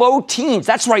in the low teens.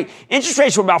 That's right, interest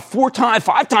rates were about 5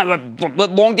 times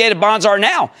what long-dated bonds are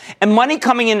now. And money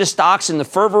coming into stocks in the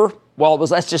fervor, well,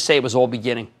 let's just say it was all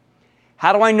beginning.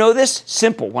 How do I know this?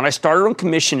 Simple. When I started on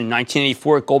commission in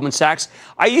 1984 at Goldman Sachs,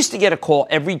 I used to get a call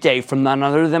every day from none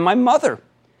other than my mother,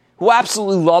 who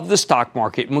absolutely loved the stock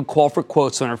market and would call for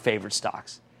quotes on her favorite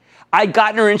stocks. I'd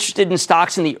gotten her interested in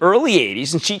stocks in the early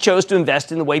 80s, and she chose to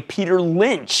invest in the way Peter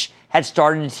Lynch had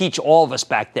started to teach all of us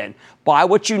back then. Buy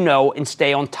what you know and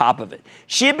stay on top of it.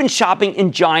 She had been shopping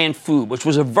in Giant Food, which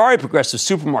was a very progressive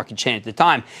supermarket chain at the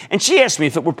time, and she asked me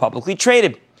if it were publicly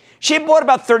traded. She had bought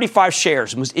about 35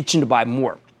 shares and was itching to buy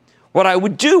more. What I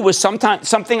would do was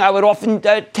something I would often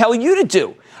tell you to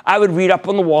do. I would read up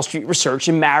on the Wall Street research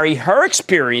and marry her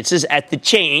experiences at the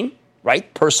chain,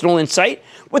 right, personal insight,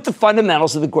 with the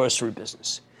fundamentals of the grocery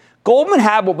business. Goldman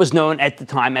had what was known at the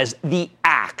time as the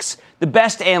Axe, the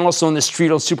best analyst on the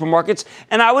street on supermarkets,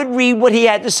 and I would read what he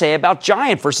had to say about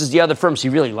Giant versus the other firms. He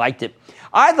really liked it.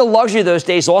 I had the luxury those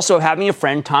days also of having a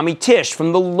friend, Tommy Tisch,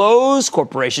 from the Lowe's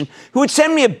Corporation, who would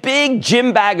send me a big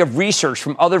gym bag of research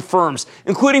from other firms,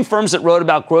 including firms that wrote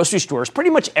about grocery stores pretty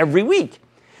much every week.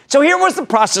 So here was the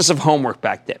process of homework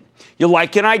back then. You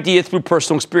like an idea through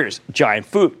personal experience, Giant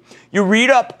Food. You read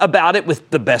up about it with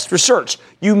the best research.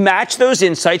 You match those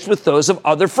insights with those of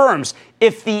other firms.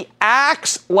 If the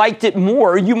Axe liked it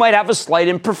more, you might have a slight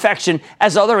imperfection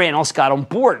as other analysts got on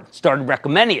board, started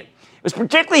recommending it. It was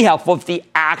particularly helpful if the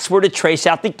Axe were to trace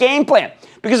out the game plan.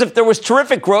 Because if there was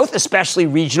terrific growth, especially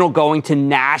regional going to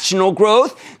national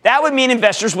growth, that would mean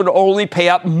investors would only pay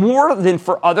up more than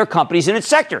for other companies in its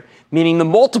sector, meaning the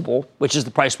multiple, which is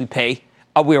the price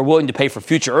we are willing to pay for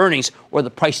future earnings, or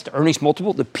the price to earnings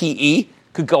multiple, the PE,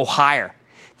 could go higher.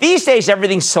 These days,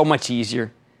 everything's so much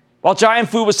easier. While Giant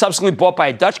Food was subsequently bought by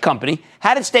a Dutch company,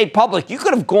 had it stayed public, you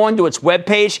could have gone to its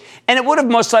webpage, and it would have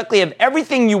most likely have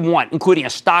everything you want, including a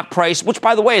stock price, which,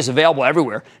 by the way, is available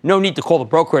everywhere. No need to call the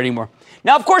broker anymore.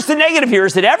 Now, of course, the negative here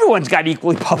is that everyone's got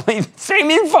equally public, same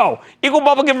info, equal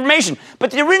public information.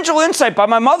 But the original insight by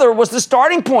my mother was the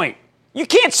starting point. You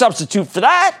can't substitute for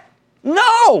that.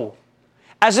 No.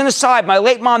 As an aside, my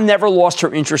late mom never lost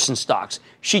her interest in stocks.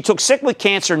 She took sick with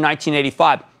cancer in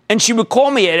 1985, and she would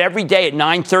call me every day at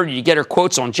 9:30 to get her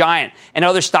quotes on Giant and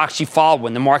other stocks she followed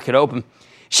when the market opened.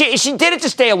 She did it to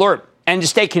stay alert and to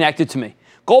stay connected to me.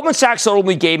 Goldman Sachs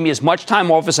ultimately gave me as much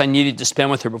time off as I needed to spend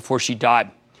with her before she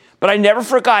died. But I never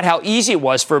forgot how easy it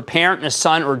was for a parent and a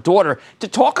son or daughter to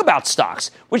talk about stocks,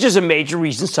 which is a major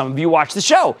reason some of you watch the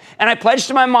show. And I pledged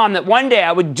to my mom that one day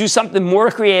I would do something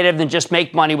more creative than just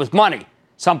make money with money.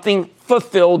 Something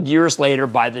fulfilled years later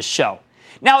by this show.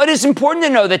 Now, it is important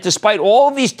to know that despite all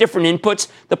of these different inputs,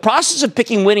 the process of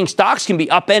picking winning stocks can be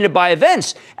upended by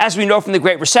events, as we know from the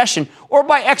Great Recession, or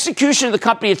by execution of the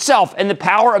company itself and the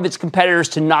power of its competitors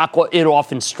to knock it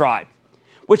off in stride.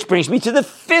 Which brings me to the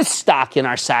fifth stock in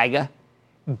our saga,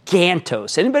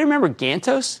 Gantos. Anybody remember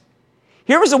Gantos?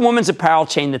 Here was a women's apparel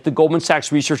chain that the Goldman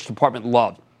Sachs research department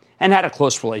loved and had a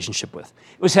close relationship with.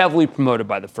 It was heavily promoted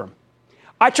by the firm.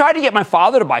 I tried to get my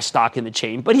father to buy stock in the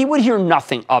chain, but he would hear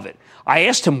nothing of it. I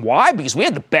asked him why, because we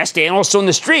had the best analysts on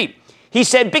the street. He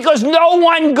said, because no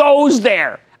one goes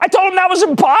there. I told him that was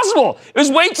impossible. It was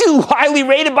way too highly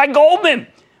rated by Goldman.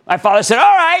 My father said,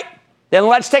 all right, then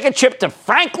let's take a trip to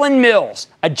Franklin Mills,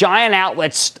 a giant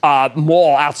outlet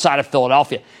mall outside of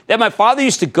Philadelphia. Then my father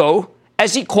used to go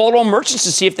as he called on merchants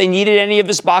to see if they needed any of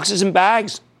his boxes and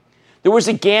bags. There was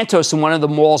a Gantos in one of the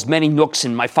mall's many nooks,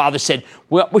 and my father said,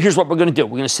 well, here's what we're going to do.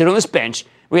 We're going to sit on this bench.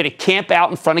 We're going to camp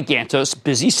out in front of Gantos,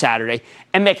 busy Saturday,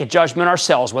 and make a judgment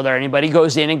ourselves whether anybody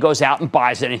goes in and goes out and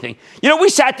buys anything. You know, we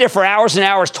sat there for hours and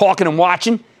hours talking and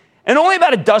watching, and only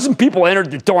about a dozen people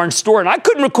entered the darn store, and I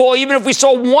couldn't recall even if we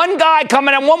saw one guy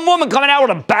coming out, one woman coming out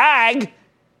with a bag.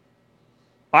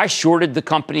 I shorted the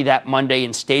company that Monday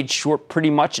and stayed short pretty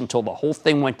much until the whole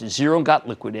thing went to zero and got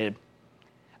liquidated.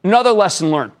 Another lesson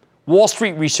learned. Wall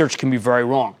Street research can be very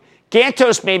wrong.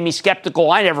 Gantos made me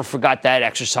skeptical. I never forgot that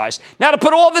exercise. Now, to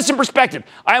put all this in perspective,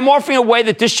 I am offering a way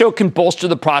that this show can bolster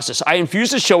the process. I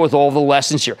infuse the show with all the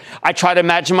lessons here. I try to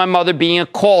imagine my mother being a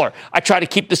caller. I try to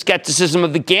keep the skepticism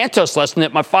of the Gantos lesson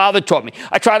that my father taught me.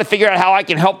 I try to figure out how I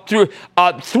can help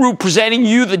through presenting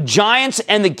you the giants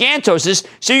and the Gantoses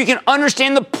so you can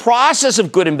understand the process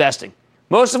of good investing.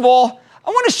 Most of all, I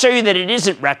want to show you that it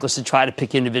isn't reckless to try to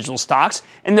pick individual stocks,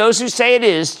 and those who say it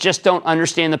is just don't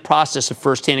understand the process of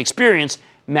first-hand experience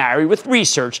married with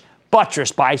research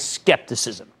buttressed by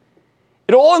skepticism.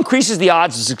 It all increases the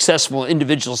odds of successful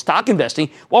individual stock investing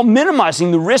while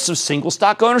minimizing the risks of single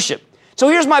stock ownership. So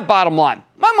here's my bottom line.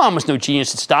 My mom was no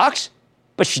genius at stocks,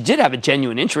 but she did have a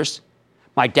genuine interest.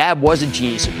 My dad was a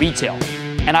genius at retail,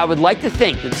 and I would like to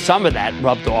think that some of that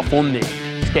rubbed off on me.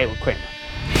 Stay with Cramer.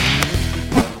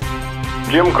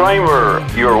 Jim Cramer,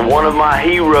 you're one of my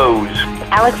heroes.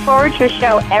 I look forward to your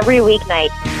show every weeknight.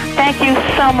 Thank you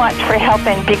so much for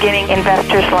helping beginning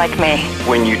investors like me.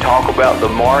 When you talk about the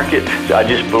market, I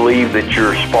just believe that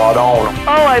you're spot on.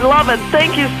 Oh, I love it.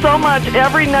 Thank you so much.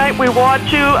 Every night we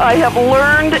watch you, I have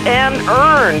learned and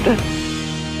earned.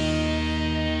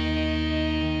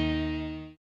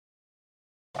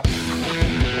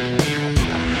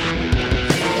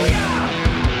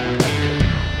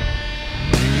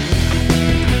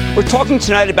 We're talking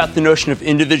tonight about the notion of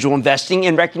individual investing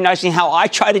and recognizing how I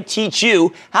try to teach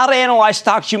you how to analyze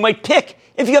stocks you might pick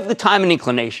if you have the time and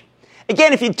inclination.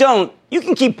 Again, if you don't, you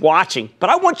can keep watching, but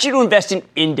I want you to invest in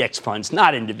index funds,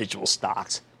 not individual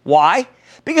stocks. Why?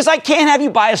 Because I can't have you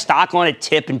buy a stock on a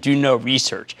tip and do no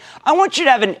research. I want you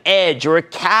to have an edge or a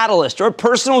catalyst or a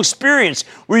personal experience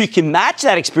where you can match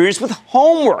that experience with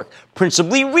homework,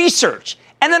 principally research,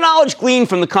 and the knowledge gleaned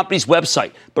from the company's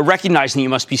website, but recognizing you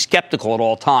must be skeptical at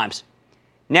all times.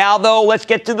 Now, though, let's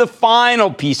get to the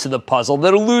final piece of the puzzle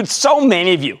that eludes so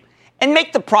many of you and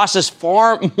make the process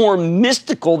far more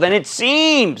mystical than it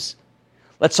seems.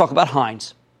 Let's talk about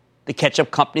Heinz, the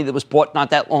ketchup company that was bought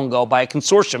not that long ago by a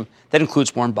consortium that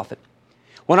includes Warren Buffett.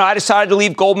 When I decided to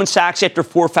leave Goldman Sachs after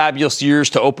 4 fabulous years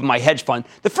to open my hedge fund,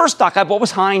 the first stock I bought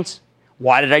was Heinz.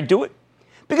 Why did I do it?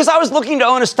 Because I was looking to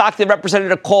own a stock that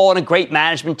represented a call on a great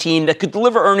management team that could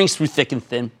deliver earnings through thick and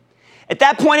thin. At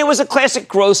that point, it was a classic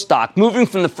growth stock, moving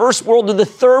from the first world to the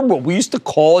third world. We used to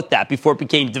call it that before it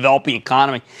became a developing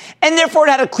economy. And therefore,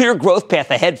 it had a clear growth path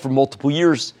ahead for multiple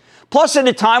years. Plus, at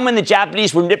a time when the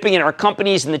Japanese were nipping at our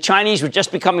companies and the Chinese were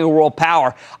just becoming a world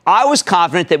power, I was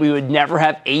confident that we would never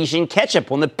have Asian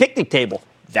ketchup on the picnic table.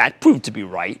 That proved to be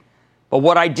right. But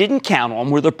what I didn't count on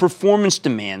were the performance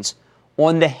demands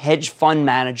on the hedge fund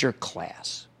manager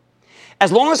class.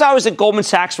 As long as I was at Goldman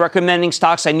Sachs recommending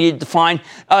stocks, I needed to find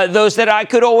those that I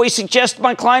could always suggest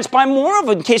my clients buy more of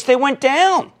in case they went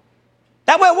down.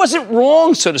 That way I wasn't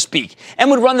wrong, so to speak, and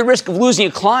would run the risk of losing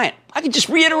a client. I could just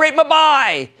reiterate my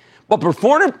buy. But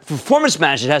performance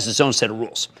management has its own set of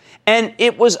rules. And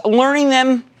it was learning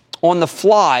them on the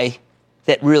fly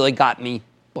that really got me,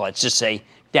 well, let's just say,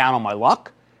 down on my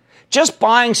luck. Just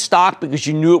buying stock because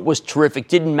you knew it was terrific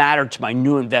didn't matter to my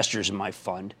new investors in my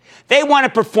fund. They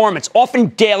wanted performance, often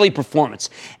daily performance.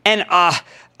 And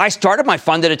I started my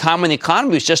fund at a time when the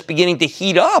economy was just beginning to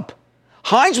heat up.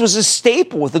 Heinz was a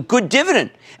staple with a good dividend.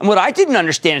 And what I didn't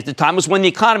understand at the time was when the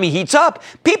economy heats up,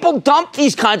 people dump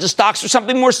these kinds of stocks for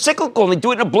something more cyclical, and they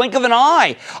do it in a blink of an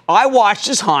eye. I watched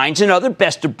as Heinz and other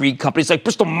best-of-breed companies like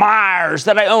Bristol Myers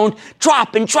that I owned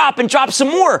drop and drop and drop some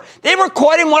more. They were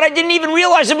caught in what I didn't even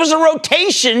realize. It was a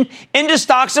rotation into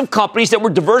stocks of companies that were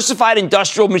diversified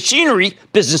industrial machinery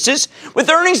businesses with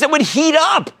earnings that would heat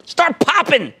up, start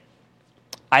popping.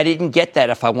 I didn't get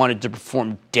that if I wanted to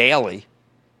perform daily.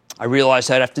 I realized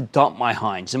I'd have to dump my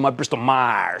Heinz and my Bristol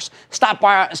Myers,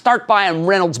 start buying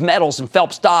Reynolds Metals and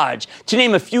Phelps Dodge, to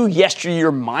name a few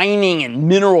yesteryear mining and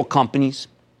mineral companies.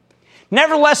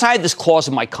 Nevertheless, I had this clause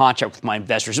in my contract with my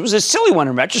investors. It was a silly one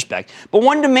in retrospect, but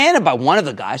one demanded by one of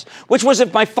the guys, which was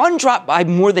if my fund dropped by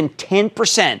more than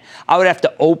 10%, I would have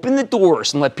to open the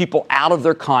doors and let people out of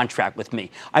their contract with me.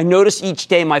 I noticed each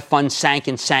day my fund sank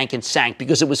and sank and sank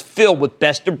because it was filled with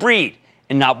best of breed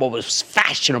and not what was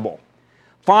fashionable.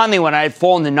 Finally, when I had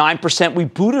fallen to 9%, we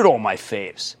booted all my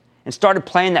faves and started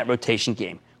playing that rotation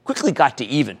game. Quickly got to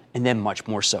even, and then much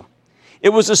more so. It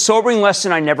was a sobering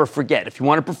lesson I never forget. If you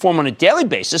want to perform on a daily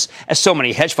basis, as so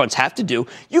many hedge funds have to do,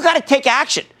 you got to take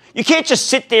action. You can't just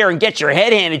sit there and get your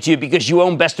head handed to you because you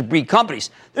own best-of-breed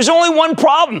companies. There's only one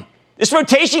problem. This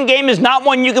rotation game is not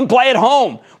one you can play at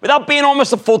home without being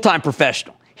almost a full-time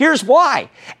professional. Here's why.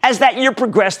 As that year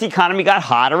progressed, the economy got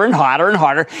hotter and hotter and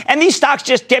hotter, and these stocks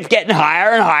just kept getting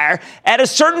higher and higher. At a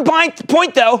certain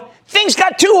point, though, things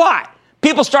got too hot.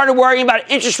 People started worrying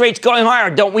about interest rates going higher.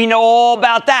 Don't we know all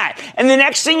about that? And the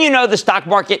next thing you know, the stock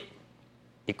market,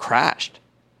 it crashed.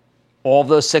 All of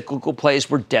those cyclical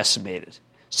plays were decimated.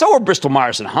 So were Bristol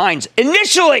Myers and Heinz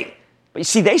initially. But you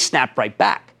see, they snapped right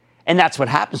back. And that's what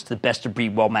happens to the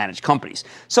best-of-breed, well-managed companies.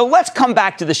 So let's come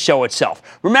back to the show itself.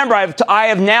 Remember, I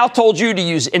have now told you to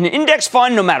use an index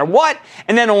fund no matter what,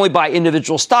 and then only buy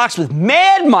individual stocks with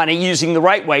mad money using the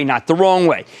right way, not the wrong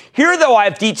way. Here, though, I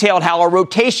have detailed how a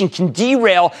rotation can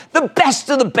derail the best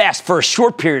of the best for a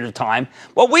short period of time.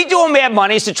 What we do on Mad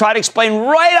Money is to try to explain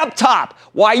right up top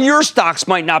why your stocks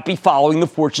might not be following the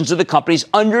fortunes of the companies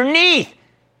underneath,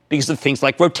 because of things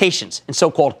like rotations and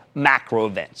so-called macro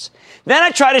events. Then I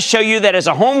try to show you that as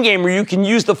a home gamer, you can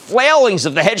use the flailings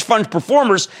of the hedge fund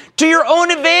performers to your own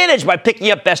advantage by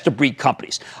picking up best-of-breed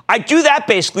companies. I do that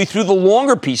basically through the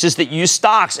longer pieces that use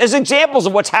stocks as examples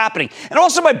of what's happening, and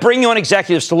also by bringing on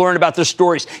executives to learn about their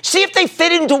stories. See if they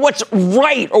fit into what's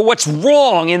right or what's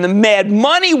wrong in the Mad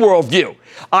Money worldview.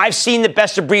 I've seen that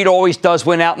best of breed always does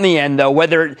win out in the end, though,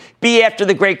 whether it be after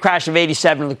the great crash of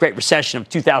 87 or the great recession of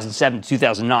 2007 to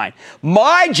 2009.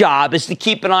 My job is to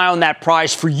keep an eye on that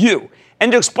prize for you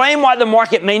and to explain why the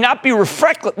market may not be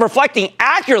reflecting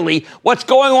accurately what's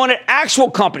going on at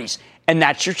actual companies. and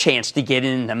that's your chance to get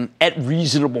in them at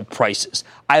reasonable prices.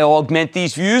 I augment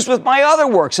these views with my other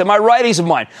works and my writings of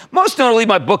mine, most notably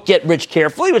my book, Get Rich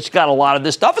Carefully, which got a lot of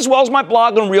this stuff, as well as my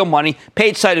blog on Real Money,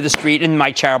 Paid Side of the Street, and my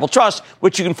charitable trust,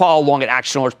 which you can follow along at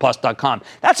actionalertsplus.com.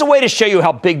 That's a way to show you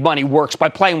how big money works by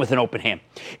playing with an open hand.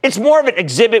 It's more of an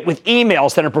exhibit with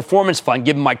emails than a performance fund,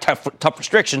 given my tough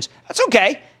restrictions. That's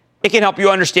okay. It can help you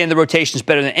understand the rotations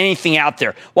better than anything out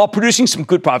there while producing some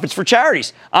good profits for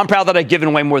charities. I'm proud that I've given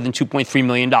away more than $2.3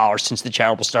 million since the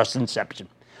charitable trust's inception.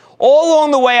 All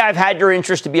along the way, I've had your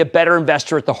interest to be a better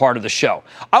investor at the heart of the show.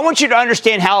 I want you to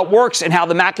understand how it works and how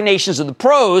the machinations of the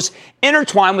pros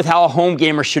intertwine with how a home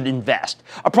gamer should invest,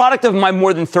 a product of my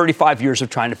more than 35 years of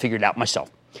trying to figure it out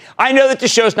myself. I know that the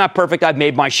show's not perfect. I've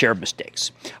made my share of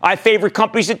mistakes. I favored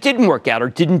companies that didn't work out or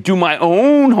didn't do my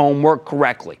own homework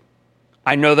correctly.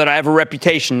 I know that I have a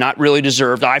reputation not really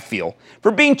deserved, I feel,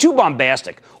 for being too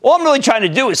bombastic. All I'm really trying to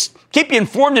do is keep you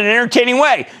informed in an entertaining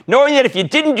way, knowing that if you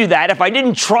didn't do that, if I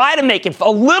didn't try to make it a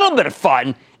little bit of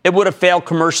fun, it would have failed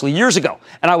commercially years ago,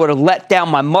 and I would have let down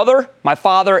my mother, my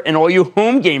father, and all you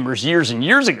home gamers years and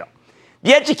years ago.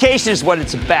 The education is what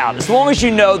it's about, as long as you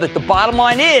know that the bottom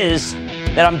line is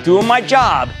that I'm doing my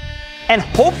job and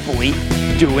hopefully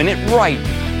doing it right.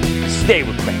 Stay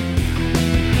with me.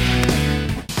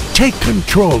 Take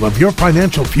control of your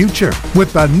financial future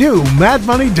with the new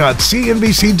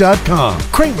madmoney.cnbc.com.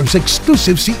 Cramer's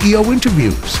exclusive CEO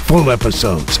interviews, full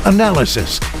episodes,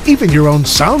 analysis, even your own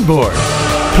soundboard.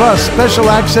 Plus special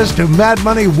access to Mad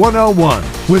Money 101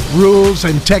 with rules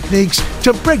and techniques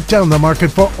to break down the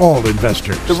market for all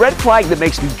investors. The red flag that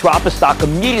makes me drop a stock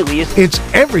immediately is... It's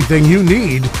everything you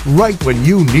need right when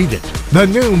you need it. The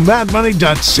new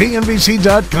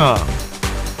madmoney.cnbc.com.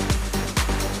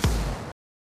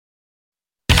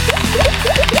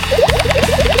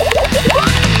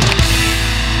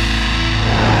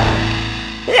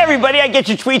 Everybody, I get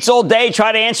your tweets all day,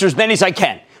 try to answer as many as I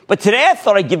can. But today I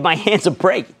thought I'd give my hands a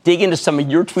break, dig into some of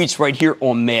your tweets right here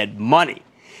on Mad Money.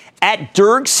 At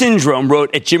Derg Syndrome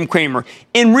wrote at Jim Cramer,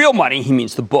 in Real Money, he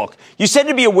means the book, you said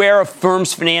to be aware of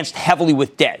firms financed heavily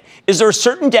with debt. Is there a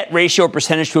certain debt ratio or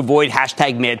percentage to avoid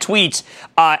hashtag mad tweets?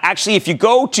 Actually, if you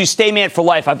go to Stay Mad for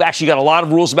Life, I've actually got a lot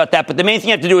of rules about that. But the main thing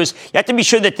you have to do is you have to be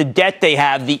sure that the debt they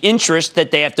have, the interest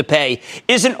that they have to pay,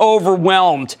 isn't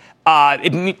overwhelmed.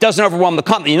 It doesn't overwhelm the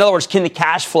company. In other words, can the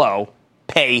cash flow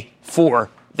pay for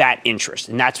that interest?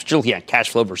 And that's what you're looking at, cash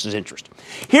flow versus interest.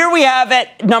 Here we have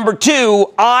at number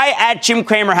 2, I at Jim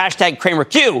Cramer, hashtag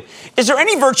CramerQ. Is there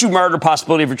any virtue, merit, or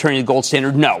possibility of returning to the gold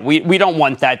standard? No, we don't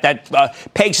want that. That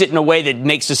pegs it in a way that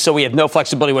makes us so we have no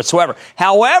flexibility whatsoever.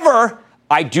 However,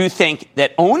 I do think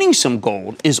that owning some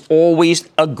gold is always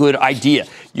a good idea.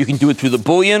 You can do it through the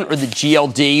bullion or the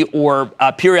GLD, or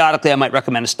periodically I might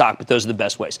recommend a stock, but those are the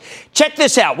best ways. Check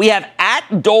this out. We have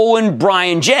at Dolan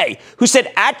Brian J., who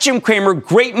said, at Jim Cramer,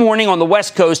 great morning on the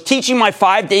West Coast, teaching my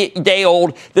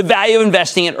 5-day-old the value of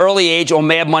investing at early age on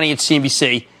Mad Money at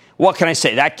CNBC. What can I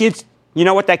say? That kid, you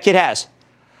know what that kid has?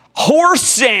 Horse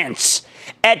sense.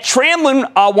 At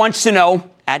Tramlin wants to know,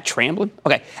 at Tramlin?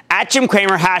 Okay. At Jim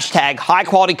Cramer, hashtag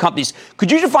high-quality companies.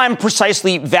 Could you define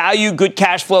precisely value, good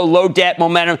cash flow, low debt,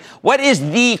 momentum? What is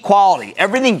the quality?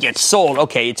 Everything gets sold.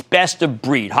 Okay, it's best of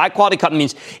breed. High-quality company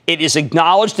means it is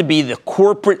acknowledged to be the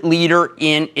corporate leader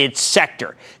in its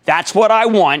sector. That's what I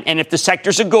want, and if the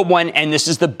sector's a good one, and this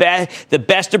is the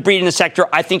best of breed in the sector,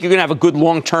 I think you're going to have a good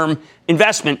long-term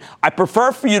investment. I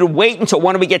prefer for you to wait until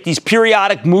when we get these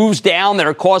periodic moves down that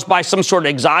are caused by some sort of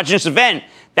exogenous event.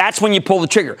 That's when you pull the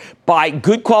trigger. Buy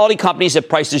good quality companies at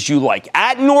prices you like.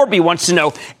 At Norby wants to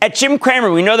know, at Jim Cramer,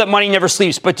 we know that money never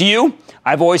sleeps, but do you?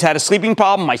 I've always had a sleeping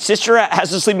problem. My sister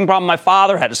has a sleeping problem. My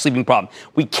father had a sleeping problem.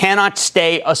 We cannot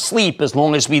stay asleep as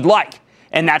long as we'd like.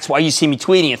 And that's why you see me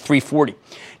tweeting at 3:40.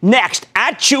 Next,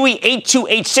 at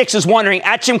Chewy8286 is wondering,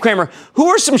 at Jim Cramer, who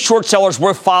are some short sellers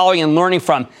worth following and learning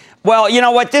from? Well, you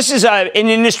know what? This is an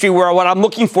industry where what I'm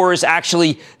looking for is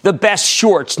actually the best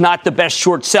shorts, not the best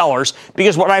short sellers,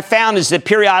 because what I found is that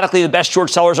periodically the best short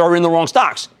sellers are in the wrong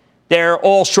stocks. They're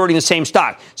all shorting the same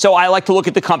stock. So I like to look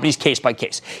at the companies case by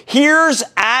case. Here's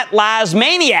at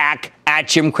Lasmaniac, at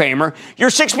Jim Cramer. Your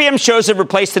 6 p.m. shows have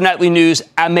replaced the nightly news.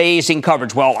 Amazing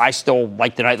coverage. Well, I still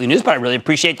like the nightly news, but I really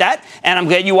appreciate that. And I'm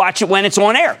glad you watch it when it's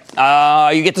on air.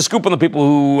 You get the scoop on the people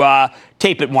who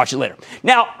tape it and watch it later.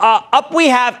 Now, up we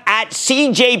have at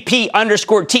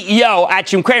CJP_TEO at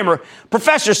Jim Cramer.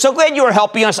 Professor, so glad you are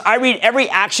helping us. I read every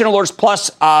Action Alerts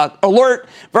Plus alert.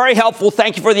 Very helpful.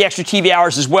 Thank you for the extra TV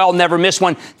hours as well. Never miss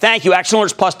one. Thank you.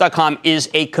 ActionAlertsPlus.com is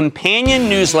a companion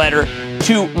newsletter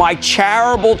to my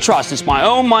charitable trust. It's my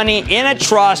own money in a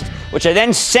trust, which I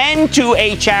then send to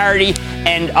a charity,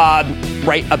 and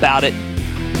write about it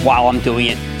while I'm doing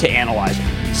it to analyze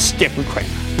it. Stick with Cramer.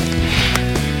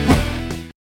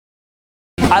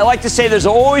 I like to say there's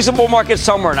always a bull market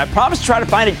somewhere, and I promise to try to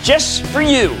find it just for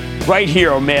you right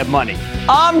here on Mad Money.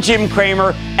 I'm Jim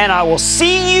Cramer, and I will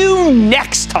see you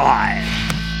next time.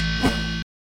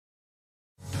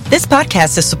 This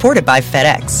podcast is supported by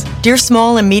FedEx. Dear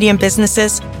small and medium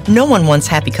businesses, no one wants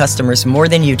happy customers more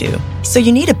than you do. So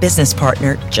you need a business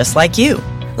partner just like you.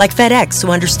 Like FedEx,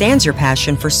 who understands your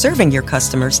passion for serving your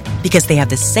customers because they have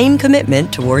the same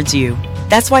commitment towards you.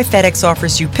 That's why FedEx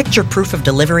offers you picture proof of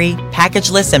delivery,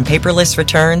 packageless and paperless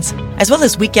returns, as well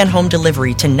as weekend home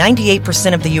delivery to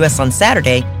 98% of the U.S. on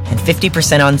Saturday and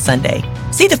 50% on Sunday.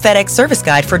 See the FedEx service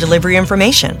guide for delivery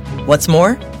information. What's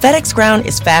more, FedEx Ground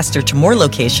is faster to more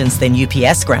locations than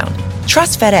UPS Ground.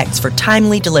 Trust FedEx for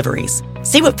timely deliveries.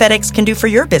 See what FedEx can do for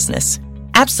your business.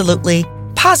 Absolutely,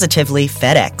 positively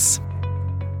FedEx.